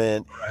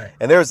tournament, right.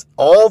 And there's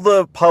all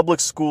the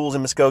public schools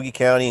in Muskogee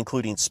County,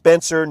 including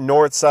Spencer,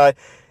 Northside.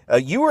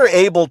 You were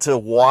able to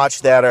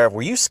watch that.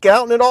 Were you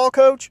scouting at all,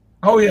 Coach?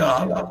 Oh, yeah.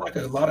 I like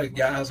a lot of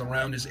guys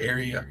around this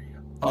area.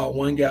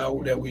 One guy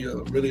that we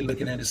are really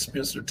looking at is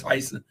Spencer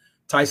Tyson.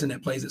 Tyson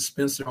that plays at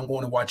Spencer. I'm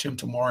going to watch him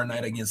tomorrow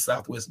night against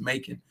Southwest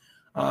Macon.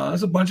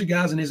 There's a bunch of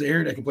guys in this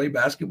area that can play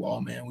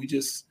basketball, man. We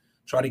just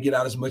try to get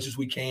out as much as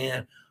we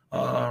can.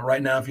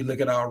 Right now, if you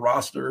look at our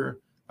roster,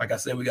 like I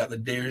said, we got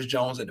Ladarius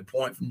Jones at the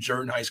point from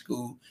Jordan High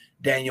School.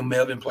 Daniel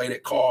Melvin played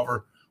at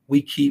Carver.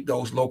 We keep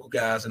those local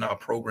guys in our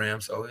program,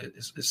 so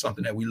it's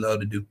something that we love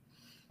to do.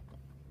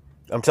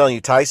 I'm telling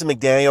you, Tyson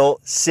McDaniel,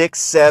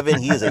 6'7",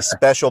 he is a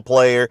special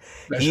player.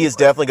 He is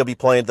definitely going to be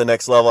playing at the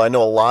next level. I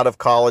know a lot of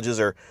colleges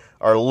are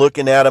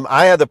looking at him.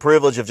 I had the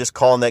privilege of just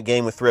calling that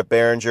game with Thrip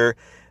Behringer.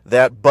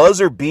 That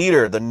buzzer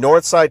beater, the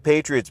Northside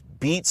Patriots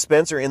beat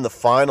Spencer in the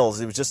finals.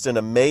 It was just an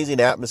amazing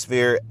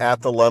atmosphere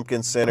at the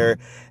Lumpkin Center.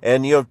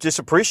 And, just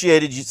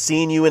appreciated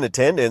seeing you in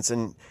attendance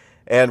and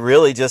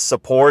really just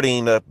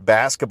supporting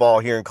basketball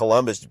here in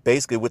Columbus,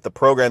 basically with the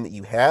program that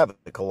you have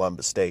at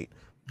Columbus State.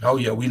 Oh,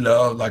 yeah, we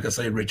love, like I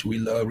say, Richard, we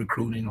love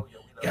recruiting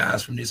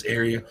guys from this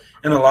area.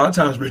 And a lot of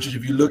times, Richard,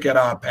 if you look at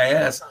our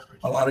past,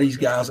 a lot of these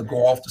guys will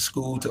go off to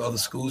school to other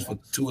schools for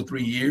 2 or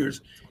 3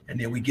 years, and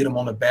then we get them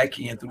on the back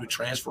end through the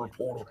transfer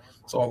portal.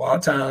 So a lot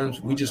of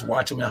times we just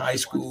watch them in high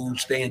school,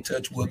 stay in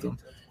touch with them,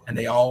 and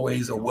they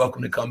always are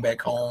welcome to come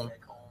back home,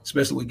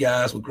 especially with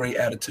guys with great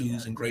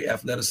attitudes and great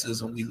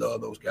athleticism. We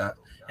love those guys.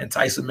 And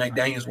Tyson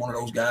McDaniel is one of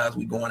those guys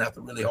we're going after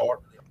really hard.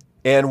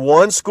 And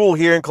one school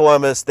here in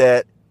Columbus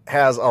that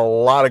has a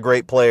lot of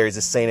great players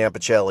is St.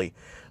 Ampicelli.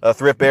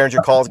 Thrip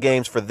Behringer calls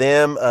games for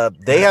them.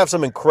 They have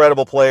some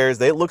incredible players.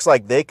 It looks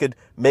like they could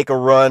make a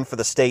run for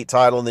the state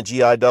title in the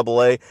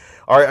GIAA.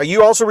 Are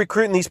you also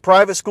recruiting these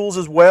private schools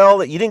as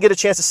well? You didn't get a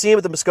chance to see them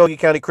at the Muskogee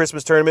County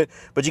Christmas Tournament,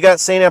 but you got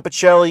St.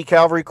 Ampicelli,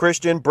 Calvary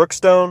Christian,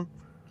 Brookstone?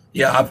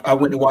 Yeah, I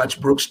went to watch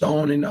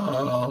Brookstone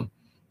and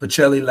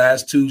Pacelli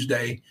last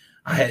Tuesday.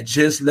 I had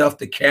just left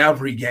the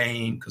Cavalry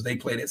game because they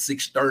played at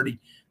 6:30,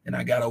 and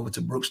I got over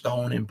to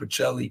Brookstone and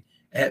Pacelli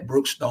at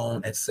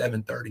Brookstone at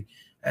 7:30.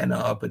 And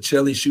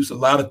Pacelli shoots a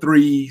lot of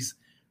threes.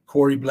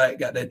 Corey Black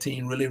got that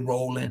team really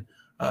rolling.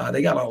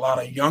 They got a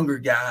lot of younger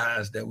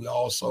guys that we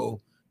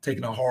also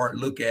taking a hard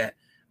look at.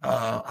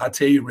 I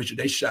tell you, Richard,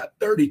 they shot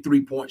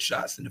 33-point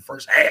shots in the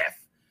first half,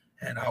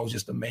 and I was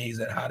just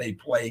amazed at how they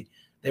play.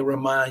 They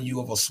remind you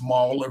of a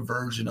smaller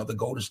version of the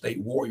Golden State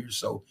Warriors.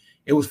 So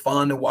it was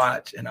fun to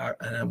watch.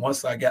 And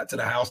once I got to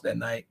the house that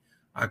night,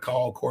 I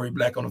called Corey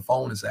Black on the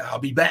phone and said, I'll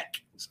be back.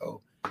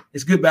 So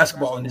it's good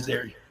basketball in this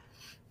area.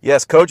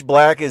 Yes, Coach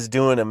Black is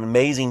doing an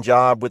amazing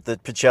job with the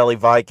Pacelli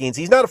Vikings.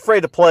 He's not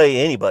afraid to play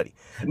anybody.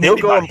 He'll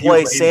go and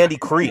play Sandy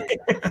Creek.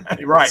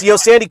 Right. So,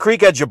 Sandy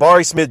Creek had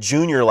Jabari Smith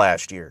Jr.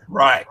 last year.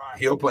 Right.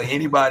 He'll play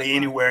anybody,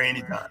 anywhere,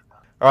 anytime.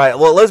 All right,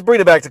 well, let's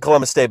bring it back to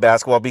Columbus State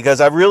basketball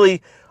because I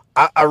really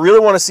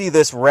want to see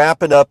this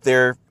wrapping up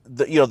there.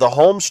 The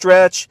home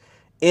stretch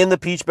in the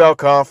Peach Belt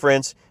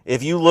Conference.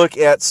 If you look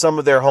at some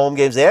of their home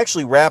games, they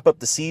actually wrap up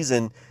the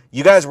season.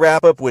 You guys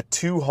wrap up with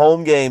 2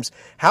 home games.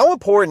 How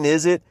important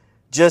is it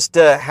just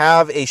to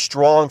have a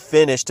strong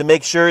finish to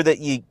make sure that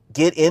you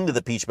get into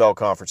the Peach Belt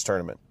Conference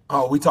tournament?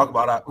 Oh, we talked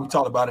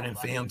about it in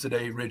film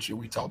today, Richard.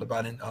 We talked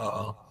about it in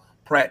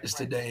practice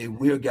today.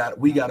 We got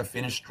to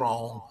finish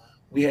strong.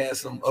 We had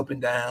some ups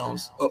and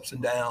downs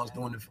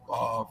during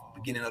the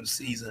beginning of the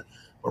season.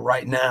 But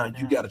right now,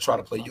 you got to try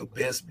to play your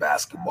best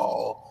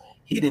basketball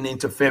heading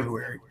into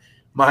February.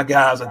 My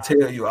guys, I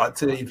tell you,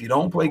 if you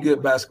don't play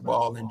good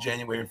basketball in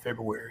January and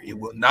February, it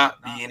will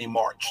not be any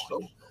March.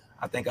 So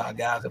I think our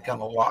guys have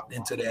kind of locked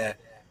into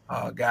that.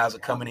 Guys are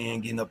coming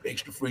in, getting up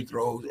extra free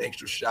throws,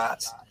 extra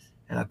shots.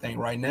 And I think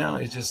right now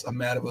it's just a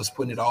matter of us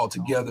putting it all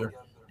together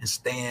and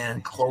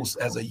staying close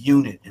as a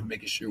unit and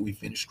making sure we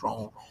finish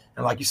strong.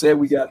 And like you said,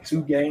 we got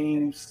 2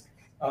 games,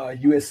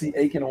 USC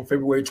Aiken on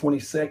February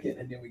 22nd,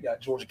 and then we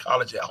got Georgia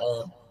College at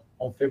home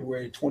on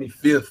February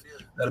 25th.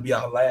 That'll be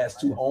our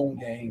last 2 home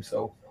games.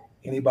 So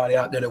anybody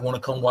out there that want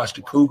to come watch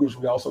the Cougars,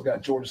 we also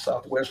got Georgia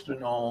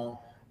Southwestern on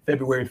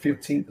February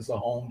 15th as a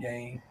home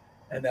game.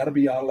 And that'll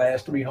be our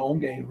last 3 home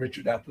games,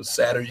 Richard, after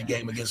Saturday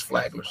game against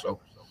Flagler.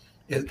 So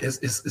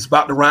it's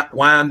about to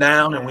wind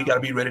down, and we got to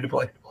be ready to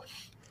play.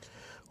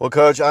 Well,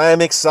 Coach, I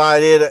am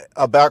excited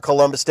about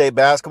Columbus State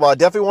basketball. I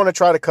definitely want to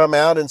try to come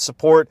out and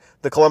support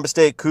the Columbus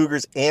State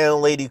Cougars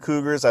and Lady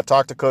Cougars. I've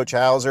talked to Coach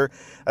Hauser.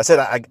 I said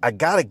I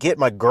got to get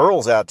my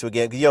girls out to a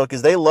game,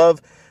 because they love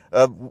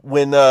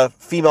when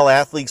female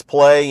athletes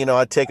play.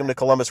 I take them to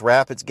Columbus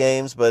Rapids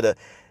games, but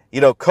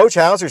Coach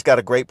Hauser's got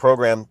a great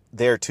program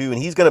there too, and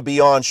he's going to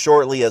be on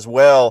shortly as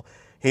well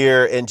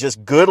here. And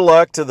just good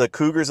luck to the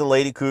Cougars and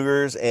Lady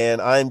Cougars.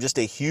 And I'm just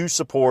a huge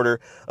supporter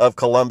of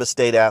Columbus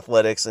State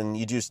athletics, and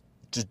you just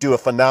do a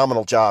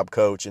phenomenal job,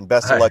 Coach, and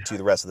best of luck to you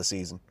the rest of the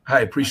season.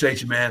 I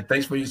appreciate you, man.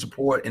 Thanks for your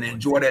support, and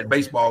enjoy that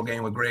baseball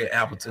game with Greg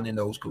Appleton and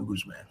those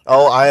Cougars, man.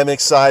 Oh, I am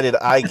excited.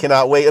 I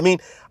cannot wait. I mean,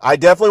 I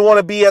definitely want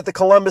to be at the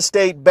Columbus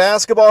State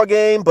basketball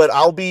game, but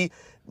I'll be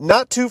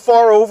not too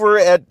far over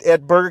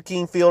at Burger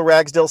King Field,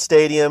 Ragsdale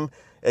Stadium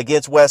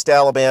against West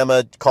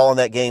Alabama, calling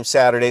that game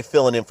Saturday,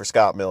 filling in for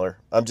Scott Miller.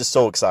 I'm just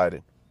so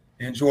excited.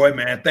 Enjoy,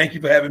 man. Thank you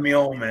for having me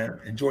on,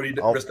 man. Enjoy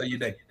the rest of your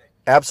day.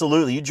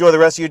 Absolutely. You enjoy the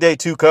rest of your day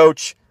too,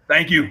 Coach.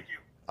 Thank you.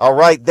 All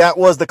right, that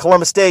was the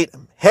Columbus State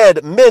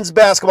head men's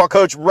basketball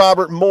coach,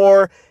 Robert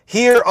Moore,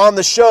 here on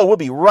the show. We'll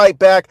be right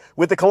back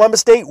with the Columbus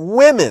State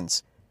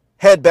women's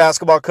head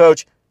basketball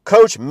coach,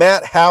 Coach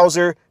Matt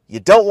Hauser. You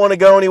don't want to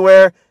go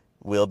anywhere.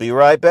 We'll be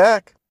right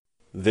back.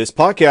 This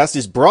podcast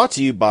is brought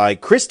to you by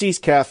Christie's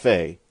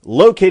Cafe,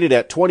 located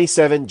at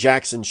 27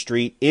 Jackson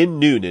Street in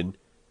Noonan.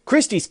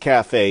 Christie's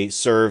Cafe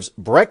serves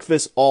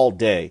breakfast all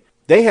day.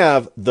 They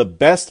have the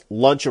best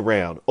lunch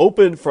around,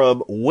 open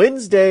from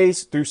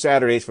Wednesdays through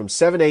Saturdays from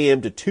 7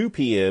 a.m. to 2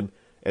 p.m.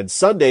 and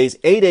Sundays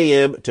 8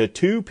 a.m. to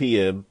 2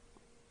 p.m.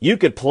 You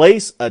could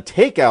place a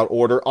takeout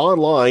order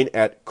online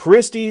at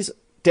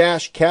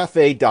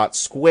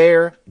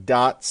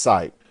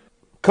christies-cafe.square.site.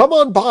 Come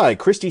on by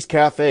Christie's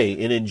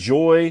Cafe and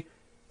enjoy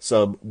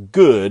some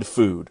good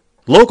food.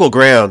 Local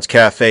Grounds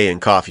Cafe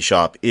and Coffee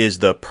Shop is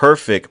the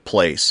perfect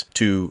place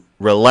to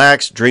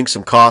relax, drink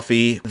some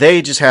coffee.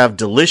 They just have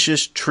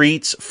delicious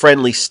treats,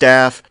 friendly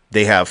staff.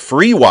 They have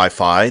free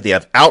Wi-Fi. They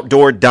have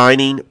outdoor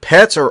dining.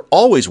 Pets are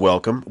always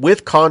welcome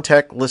with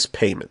contactless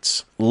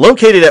payments.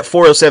 Located at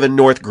 407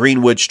 North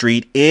Greenwood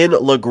Street in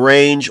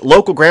LaGrange,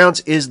 Local Grounds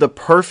is the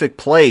perfect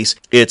place.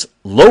 It's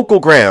Local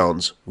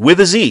Grounds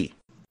with a Z.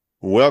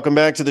 Welcome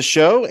back to the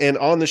show. And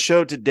on the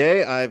show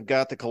today, I've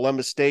got the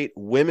Columbus State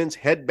women's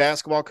head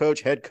basketball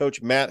coach, head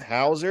coach Matt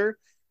Hauser.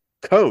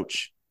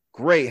 Coach,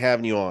 great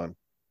having you on.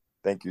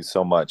 Thank you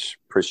so much.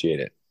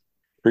 Appreciate it.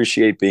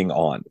 Appreciate being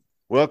on.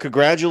 Well,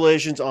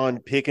 congratulations on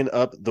picking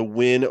up the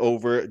win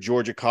over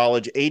Georgia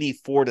College,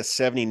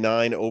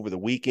 84-79 over the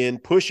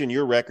weekend, pushing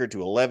your record to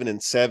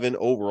 11-7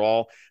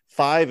 overall,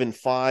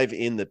 5-5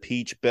 in the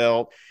Peach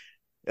Belt.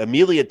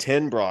 Amelia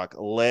Tenbrock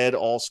led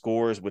all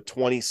scorers with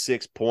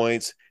 26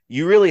 points.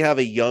 You really have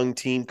a young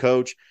team,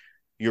 Coach.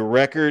 Your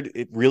record,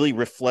 it really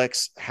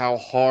reflects how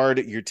hard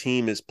your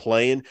team is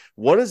playing.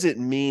 What does it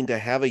mean to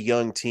have a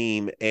young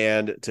team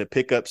and to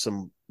pick up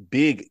some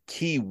big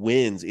key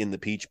wins in the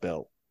Peach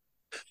Belt?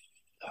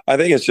 I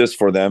think it's just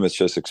for them, it's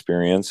just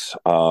experience.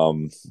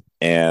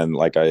 And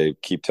like I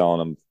keep telling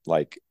them,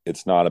 like,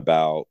 it's not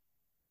about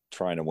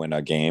trying to win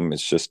a game,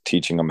 it's just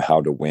teaching them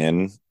how to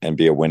win and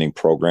be a winning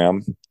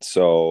program.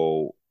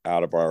 So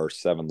out of our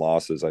 7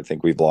 losses, I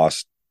think we've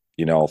lost,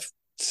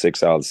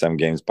 6 out of the 7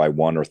 games by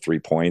 1 or 3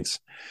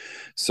 points.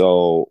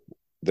 So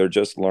they're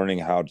just learning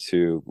how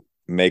to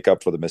make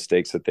up for the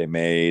mistakes that they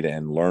made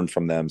and learn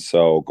from them.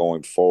 So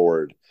going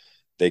forward,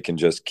 they can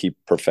just keep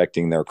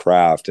perfecting their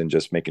craft and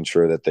just making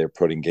sure that they're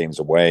putting games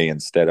away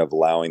instead of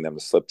allowing them to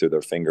slip through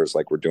their fingers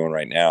like we're doing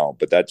right now.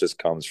 But that just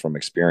comes from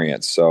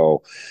experience.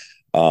 So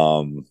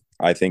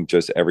I think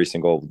just every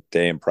single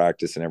day in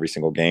practice and every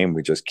single game,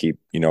 we just keep,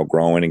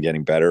 growing and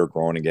getting better,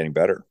 growing and getting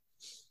better.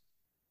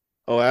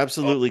 Oh,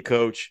 absolutely,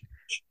 Coach.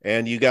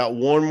 And you got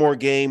one more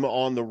game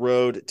on the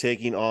road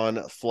taking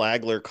on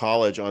Flagler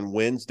College on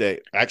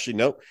Wednesday. Actually,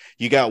 no,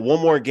 you got one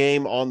more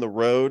game on the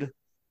road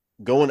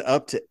going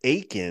up to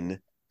Aiken,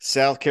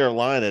 South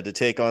Carolina to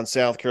take on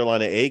South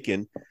Carolina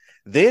Aiken.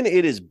 Then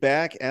it is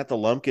back at the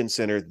Lumpkin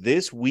Center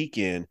this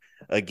weekend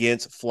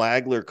against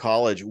Flagler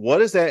College. What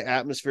is that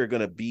atmosphere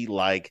going to be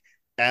like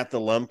at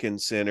the Lumpkin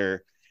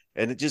Center?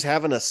 And just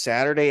having a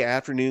Saturday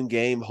afternoon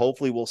game,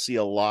 hopefully we'll see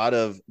a lot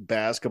of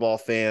basketball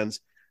fans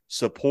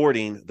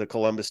supporting the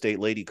Columbus State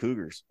Lady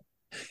Cougars.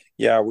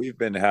 Yeah, we've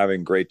been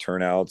having great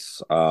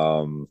turnouts.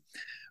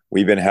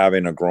 We've been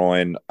having a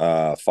growing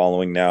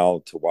following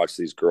now to watch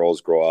these girls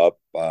grow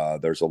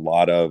up. There's a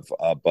lot of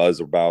buzz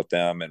about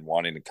them and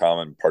wanting to come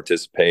and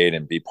participate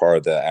and be part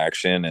of the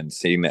action and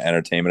seeing the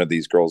entertainment of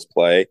these girls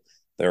play.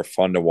 They're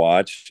fun to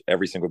watch.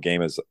 Every single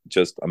game is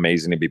just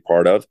amazing to be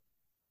part of.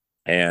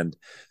 And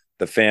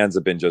the fans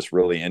have been just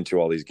really into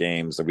all these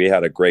games. We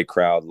had a great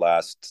crowd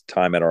last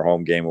time at our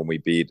home game when we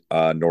beat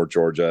North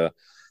Georgia.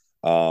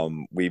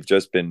 We've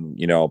just been,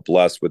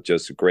 blessed with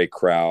just a great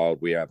crowd.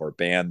 We have our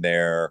band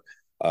there.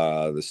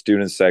 The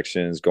student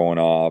section is going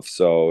off.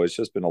 So it's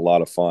just been a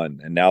lot of fun.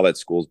 And now that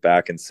school's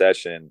back in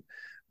session,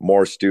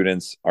 more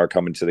students are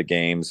coming to the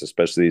games,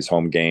 especially these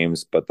home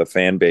games, but the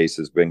fan base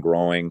has been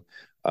growing.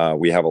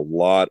 We have a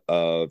lot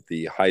of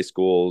the high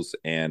schools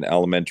and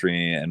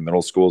elementary and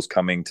middle schools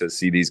coming to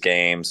see these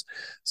games.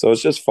 So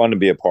it's just fun to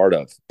be a part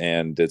of.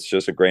 And it's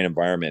just a great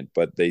environment,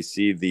 but they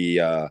see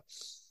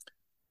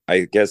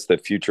I guess the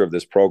future of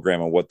this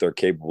program and what they're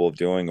capable of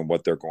doing and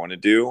what they're going to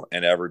do.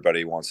 And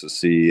everybody wants to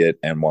see it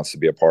and wants to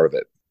be a part of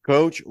it.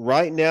 Coach,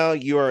 right now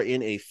you are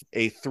in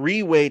a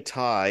three-way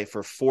tie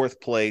for 4th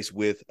place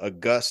with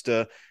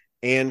Augusta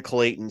and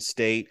Clayton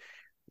State.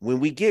 When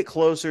we get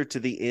closer to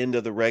the end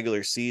of the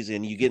regular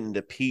season, you get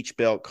into Peach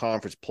Belt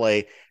Conference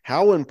play.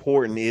 How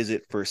important is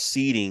it for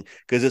seeding?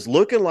 Because it's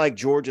looking like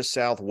Georgia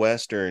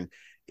Southwestern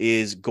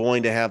is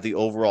going to have the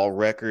overall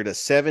record, a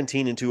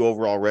 17-2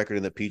 overall record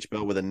in the Peach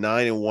Belt with a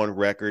 9-1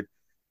 record.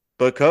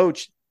 But,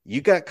 Coach,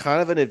 you got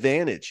kind of an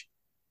advantage.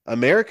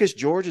 America's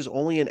Georgia is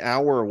only an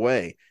hour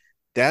away.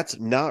 That's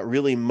not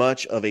really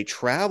much of a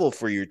travel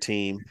for your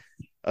team.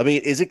 I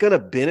mean, is it going to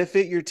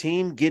benefit your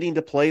team getting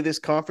to play this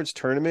conference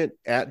tournament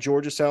at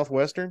Georgia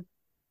Southwestern?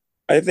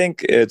 I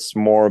think it's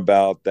more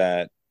about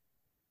that.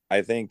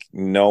 I think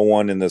no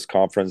one in this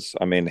conference,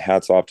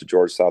 hats off to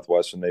Georgia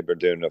Southwestern. They've been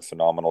doing a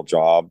phenomenal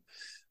job.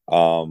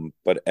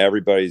 But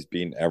everybody's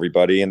beating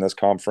everybody in this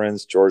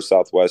conference. Georgia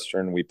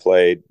Southwestern, we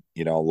played,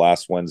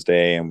 last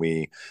Wednesday and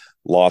we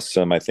lost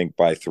them, I think,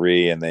 by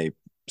 3, and they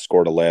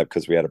scored a layup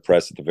because we had a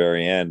press at the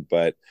very end.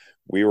 But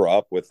we were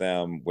up with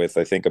them with,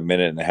 I think, a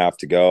minute and a half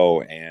to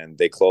go, and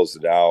they closed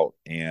it out.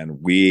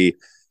 And we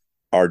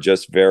are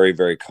just very,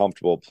 very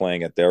comfortable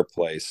playing at their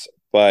place.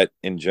 But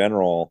in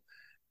general,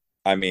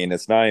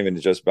 it's not even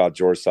just about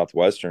Georgia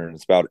Southwestern.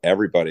 It's about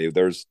everybody.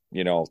 There's,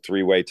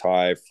 3-way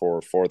tie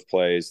for 4th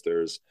place.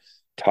 There's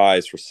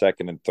ties for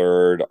 2nd and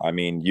 3rd.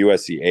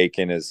 USC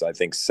Aiken is, I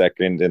think,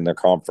 2nd in the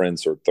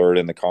conference or 3rd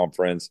in the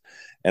conference.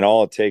 And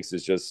all it takes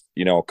is just,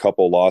 a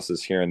couple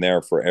losses here and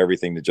there for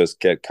everything to just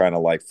get kind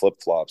of like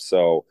flip-flops.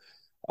 So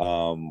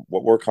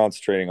what we're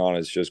concentrating on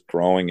is just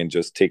growing and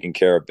just taking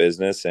care of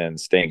business and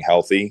staying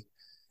healthy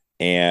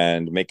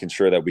and making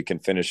sure that we can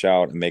finish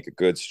out and make a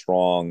good,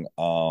 strong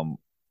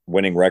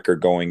winning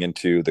record going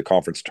into the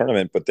conference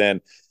tournament. But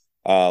then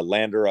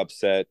Lander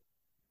upset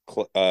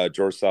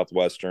Georgia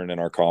Southwestern in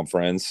our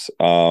conference.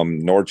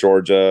 North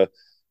Georgia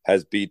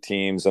has beat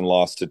teams and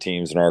lost to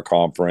teams in our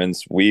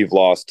conference. We've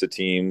lost to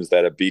teams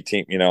that have beat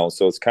teams,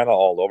 so it's kind of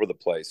all over the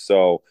place.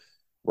 So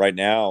right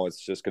now it's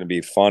just going to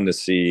be fun to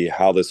see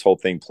how this whole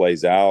thing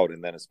plays out.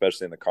 And then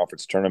especially in the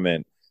conference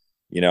tournament,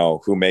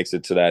 who makes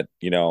it to that,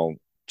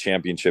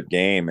 championship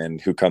game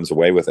and who comes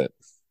away with it.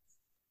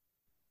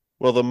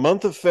 Well, the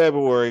month of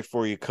February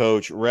for you,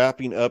 Coach,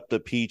 wrapping up the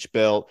Peach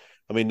Belt.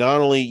 Not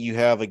only you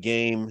have a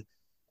game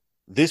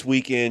this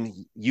weekend,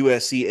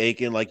 USC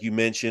Aiken, like you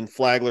mentioned,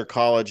 Flagler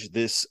College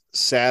this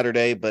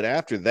Saturday, but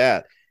after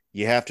that,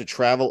 you have to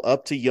travel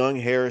up to Young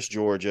Harris,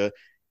 Georgia,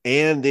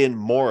 and then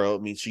Morrow.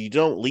 I mean, so you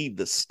don't leave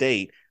the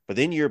state, but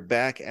then you're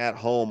back at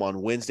home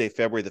on Wednesday,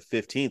 February the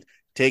 15th,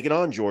 taking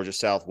on Georgia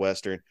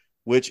Southwestern,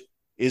 which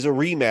is a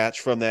rematch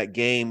from that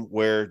game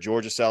where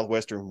Georgia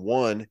Southwestern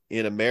won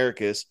in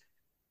Americus.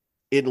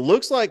 It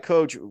looks like,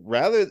 Coach,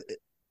 rather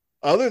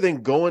other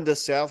than going to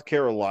South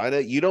Carolina,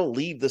 you don't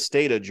leave the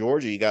state of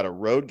Georgia. You got a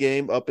road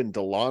game up in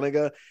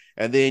Dahlonega,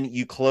 and then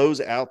you close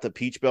out the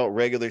Peach Belt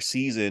regular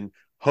season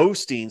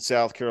hosting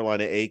South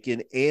Carolina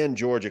Aiken and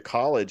Georgia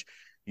College.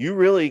 You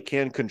really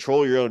can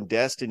control your own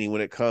destiny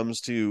when it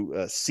comes to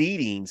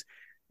seedings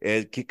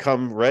and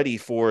come ready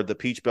for the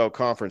Peach Belt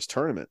Conference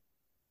tournament.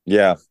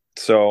 Yeah.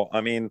 So,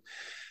 I mean,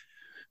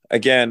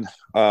 again,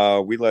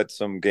 we let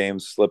some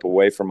games slip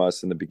away from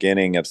us in the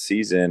beginning of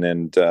season,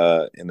 and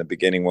in the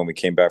beginning when we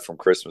came back from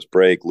Christmas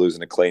break,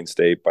 losing to Clayton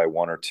State by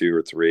 1 or 2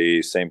 or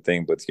 3. Same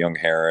thing with Young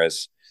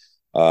Harris,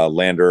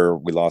 Lander.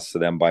 We lost to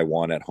them by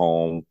 1 at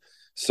home.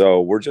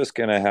 So we're just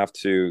gonna have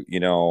to,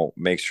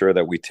 make sure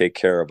that we take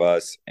care of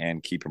us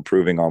and keep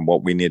improving on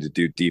what we need to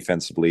do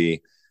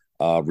defensively,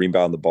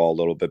 rebound the ball a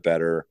little bit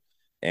better,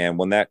 and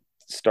when that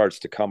starts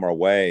to come our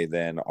way,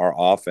 then our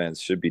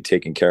offense should be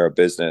taking care of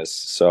business.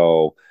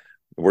 So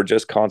we're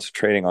just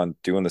concentrating on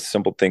doing the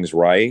simple things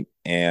right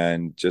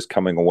and just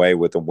coming away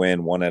with a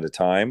win one at a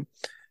time.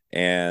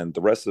 And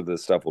the rest of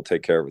this stuff will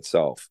take care of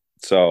itself.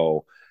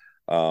 So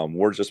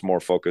we're just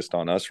more focused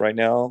on us right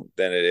now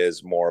than it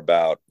is more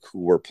about who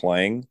we're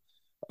playing.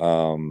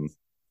 And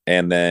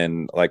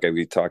then, like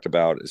we talked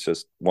about, it's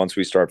just once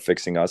we start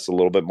fixing us a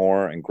little bit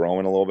more and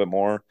growing a little bit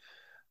more,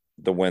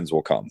 the wins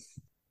will come.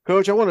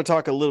 Coach, I want to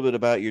talk a little bit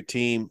about your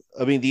team.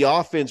 I mean, the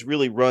offense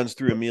really runs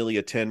through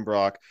Amelia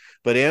Tenbrock,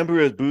 but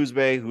Ambrose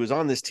Boozbay, who was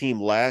on this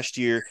team last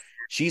year,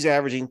 she's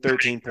averaging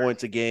 13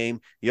 points a game.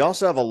 You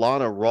also have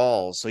Alana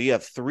Rawls. So you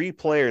have 3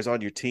 players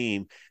on your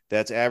team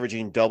that's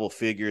averaging double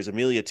figures.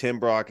 Amelia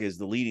Tenbrock is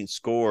the leading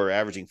scorer,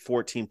 averaging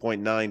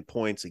 14.9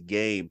 points a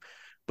game.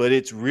 But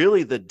it's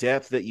really the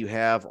depth that you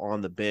have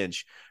on the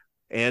bench.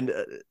 And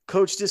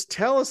Coach, just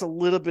tell us a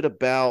little bit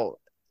about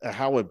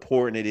how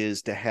important it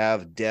is to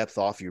have depth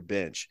off your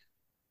bench.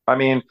 I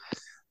mean,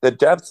 the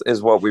depth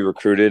is what we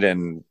recruited,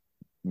 and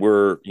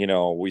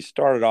we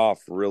started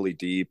off really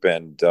deep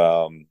and,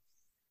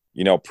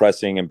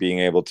 pressing and being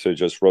able to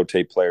just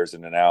rotate players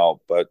in and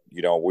out. But,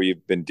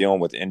 we've been dealing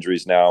with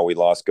injuries now. We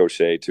lost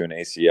Gaucher to an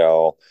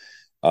ACL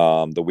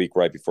the week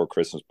right before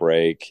Christmas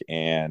break.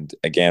 And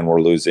again,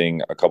 we're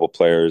losing a couple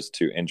players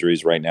to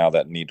injuries right now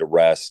that need to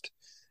rest.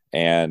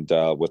 And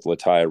with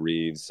Lataya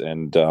Reeves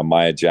and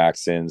Maya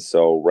Jackson.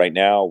 So right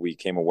now we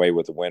came away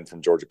with a win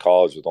from Georgia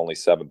College with only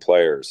 7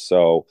 players.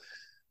 So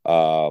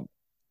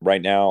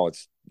right now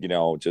it's,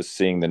 just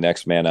seeing the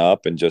next man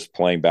up and just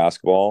playing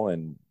basketball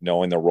and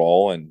knowing the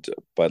role.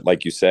 But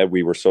like you said,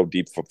 we were so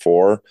deep for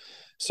 4.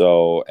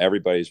 So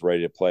everybody's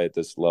ready to play at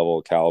this level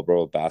of caliber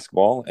of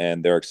basketball,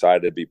 and they're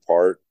excited to be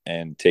part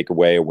and take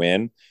away a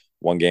win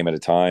one game at a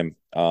time.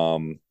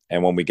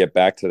 And when we get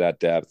back to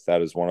that depth,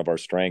 that is one of our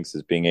strengths,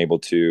 is being able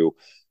to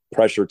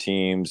pressure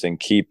teams and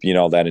keep,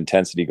 that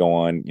intensity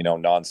going,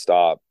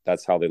 nonstop.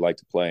 That's how they like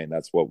to play. And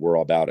that's what we're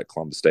all about at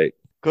Columbus State.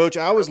 Coach,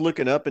 I was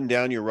looking up and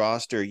down your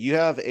roster. You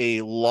have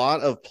a lot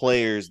of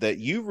players that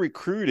you've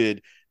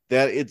recruited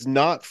that it's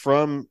not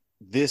from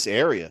this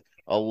area.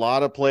 A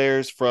lot of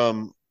players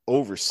from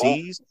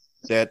overseas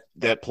that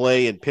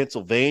play in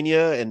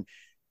Pennsylvania. And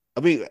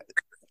I mean,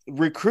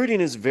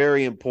 recruiting is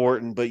very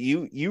important, but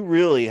you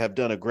really have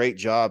done a great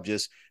job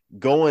just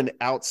going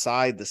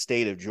outside the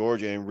state of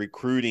Georgia and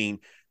recruiting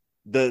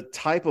the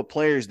type of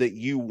players that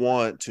you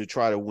want to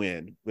try to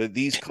win. But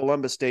these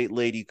Columbus State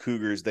Lady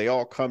Cougars, they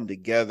all come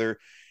together.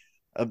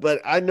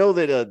 But I know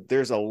that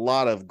there's a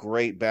lot of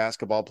great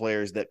basketball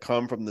players that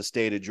come from the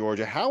state of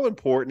Georgia. How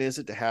important is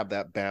it to have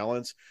that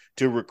balance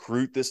to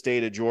recruit the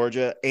state of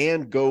Georgia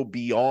and go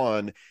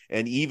beyond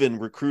and even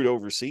recruit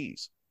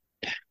overseas?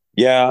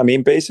 Yeah, I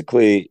mean,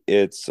 basically,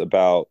 it's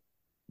about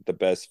the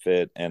best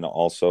fit and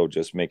also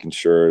just making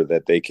sure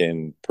that they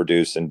can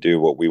produce and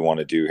do what we want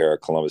to do here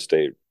at Columbus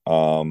State.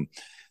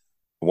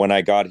 When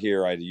I got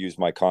here, I used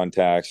my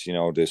contacts,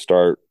 to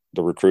start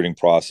the recruiting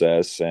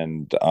process,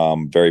 and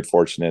very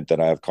fortunate that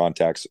I have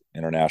contacts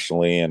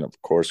internationally and, of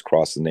course,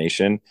 across the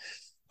nation.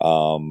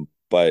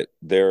 But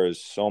there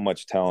is so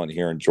much talent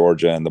here in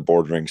Georgia and the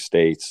bordering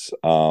states.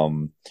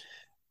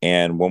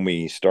 And when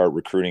we start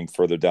recruiting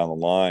further down the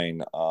line,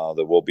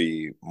 there will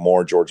be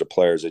more Georgia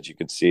players. As you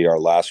can see, our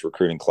last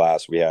recruiting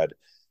class, we had,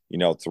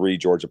 3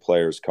 Georgia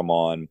players come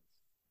on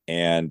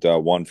and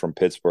 1 from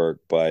Pittsburgh.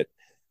 But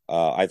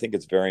I think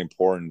it's very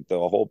important. The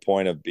whole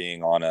point of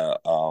being on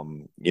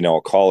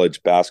a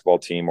college basketball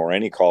team or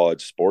any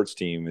college sports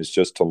team is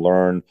just to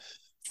learn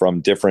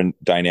from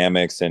different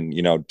dynamics and,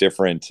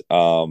 different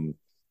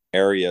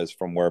areas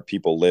from where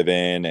people live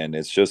in. And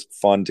it's just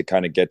fun to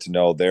kind of get to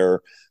know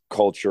their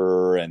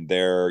culture and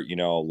their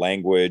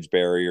language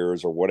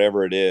barriers or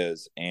whatever it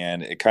is,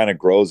 and it kind of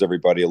grows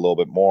everybody a little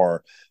bit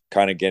more,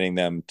 kind of getting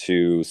them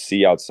to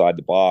see outside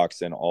the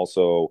box and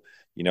also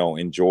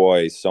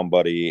enjoy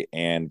somebody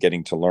and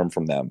getting to learn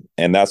from them.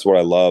 And that's what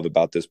I love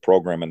about this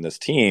program and this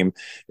team,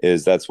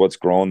 is that's what's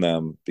grown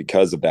them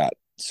because of that.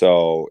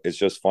 So it's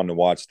just fun to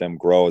watch them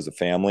grow as a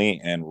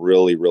family and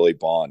really, really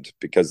bond,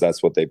 because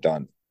that's what they've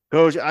done.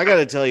 Coach, I got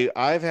to tell you,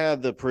 I've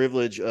had the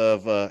privilege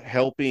of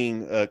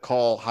helping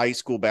call high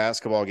school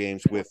basketball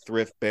games with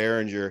Thrift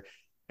Behringer,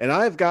 and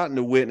I've gotten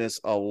to witness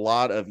a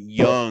lot of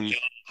young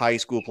high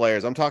school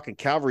players. I'm talking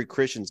Calvary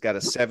Christian's got a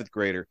 7th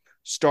grader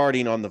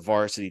starting on the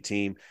varsity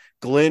team.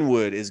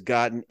 Glenwood has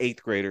got an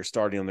 8th grader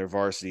starting on their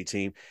varsity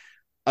team.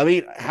 I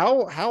mean,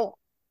 how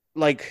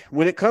like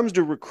when it comes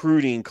to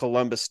recruiting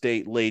Columbus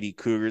State Lady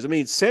Cougars, I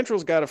mean,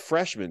 Central's got a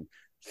freshman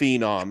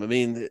phenom. I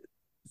mean,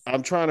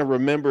 I'm trying to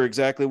remember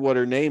exactly what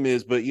her name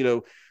is, but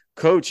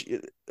Coach,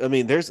 I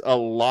mean, there's a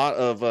lot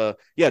of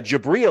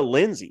Jabria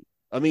Lindsay.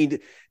 I mean,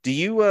 do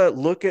you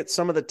look at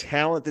some of the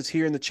talent that's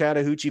here in the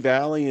Chattahoochee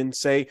Valley and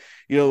say,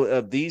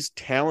 these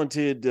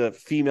talented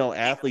female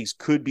athletes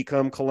could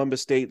become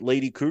Columbus State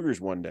Lady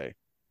Cougars one day?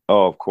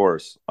 Oh, of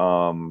course.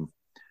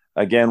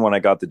 Again, when I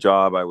got the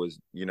job, I was,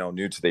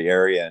 new to the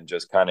area and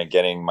just kind of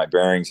getting my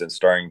bearings and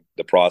starting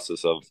the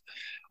process of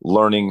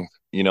learning,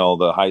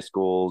 the high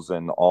schools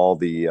and all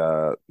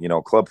the,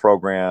 club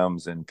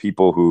programs and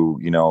people who,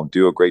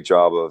 do a great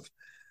job of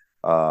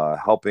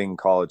helping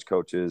college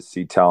coaches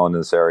see talent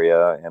in this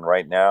area. And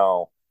right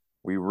now,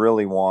 we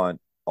really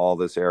want all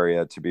this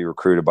area to be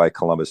recruited by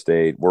Columbus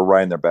State. We're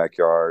right in their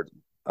backyard.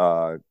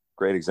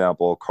 Great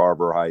example,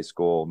 Carver High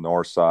School,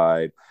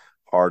 Northside,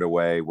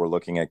 Hardaway. We're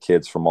looking at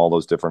kids from all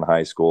those different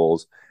high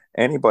schools.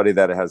 Anybody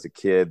that has a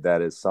kid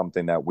that is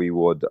something that we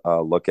would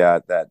look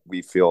at that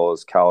we feel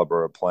is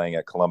caliber of playing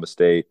at Columbus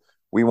State,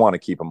 we want to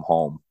keep them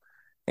home.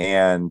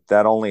 And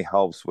that only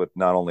helps with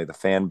not only the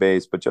fan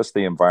base, but just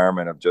the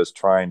environment of just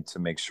trying to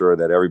make sure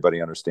that everybody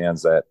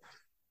understands that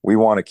we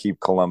want to keep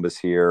Columbus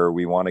here.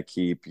 We want to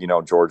keep,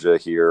 Georgia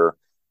here.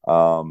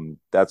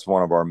 That's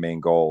one of our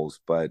main goals.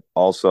 But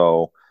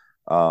also,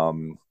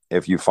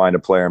 if you find a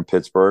player in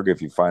Pittsburgh,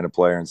 if you find a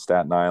player in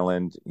Staten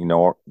Island,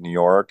 New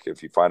York,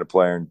 if you find a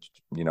player in,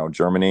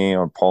 Germany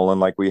or Poland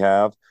like we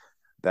have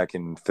that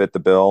can fit the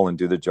bill and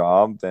do the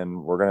job,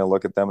 then we're going to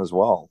look at them as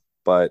well.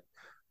 But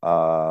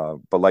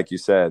like you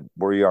said,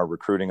 we are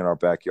recruiting in our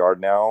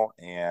backyard now,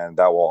 and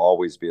that will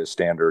always be a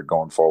standard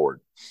going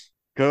forward.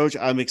 Coach,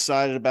 I'm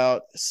excited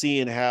about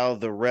seeing how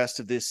the rest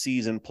of this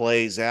season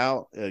plays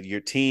out. Your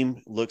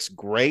team looks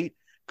great.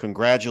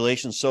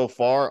 Congratulations so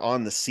far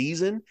on the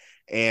season,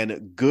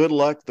 and good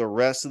luck the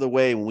rest of the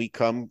way when we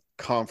come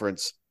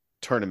conference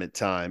tournament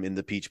time in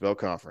the Peach Belt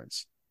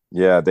Conference.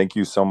 Yeah, thank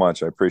you so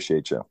much. I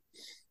appreciate you.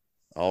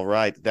 All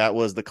right. That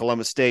was the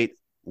Columbus State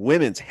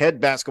women's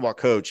head basketball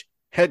coach,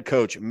 head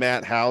coach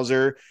Matt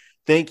Hauser.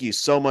 Thank you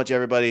so much,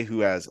 everybody who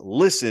has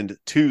listened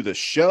to the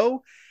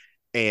show,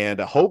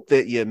 and I hope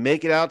that you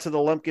make it out to the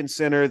Lumpkin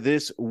Center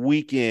this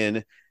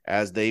weekend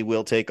as they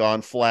will take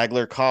on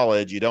Flagler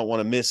College. You don't want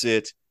to miss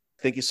it.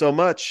 Thank you so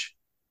much,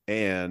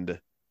 and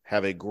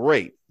have a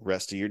great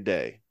rest of your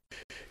day.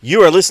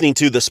 You are listening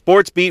to The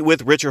Sports Beat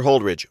with Richard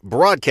Holdridge,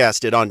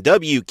 broadcasted on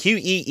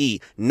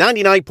WQEE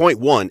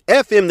 99.1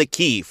 FM The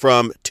Key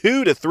from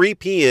 2 to 3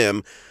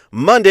 p.m.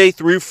 Monday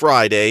through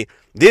Friday.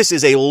 This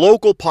is a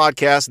local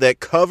podcast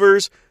that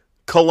covers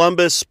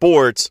Columbus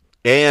sports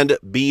and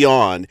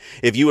beyond.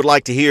 If you would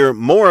like to hear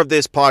more of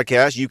this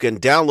podcast, you can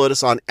download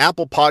us on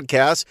Apple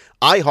Podcasts,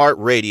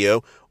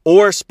 iHeartRadio,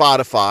 or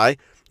Spotify,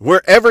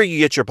 wherever you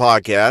get your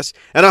podcasts,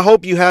 and I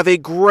hope you have a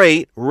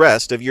great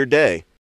rest of your day.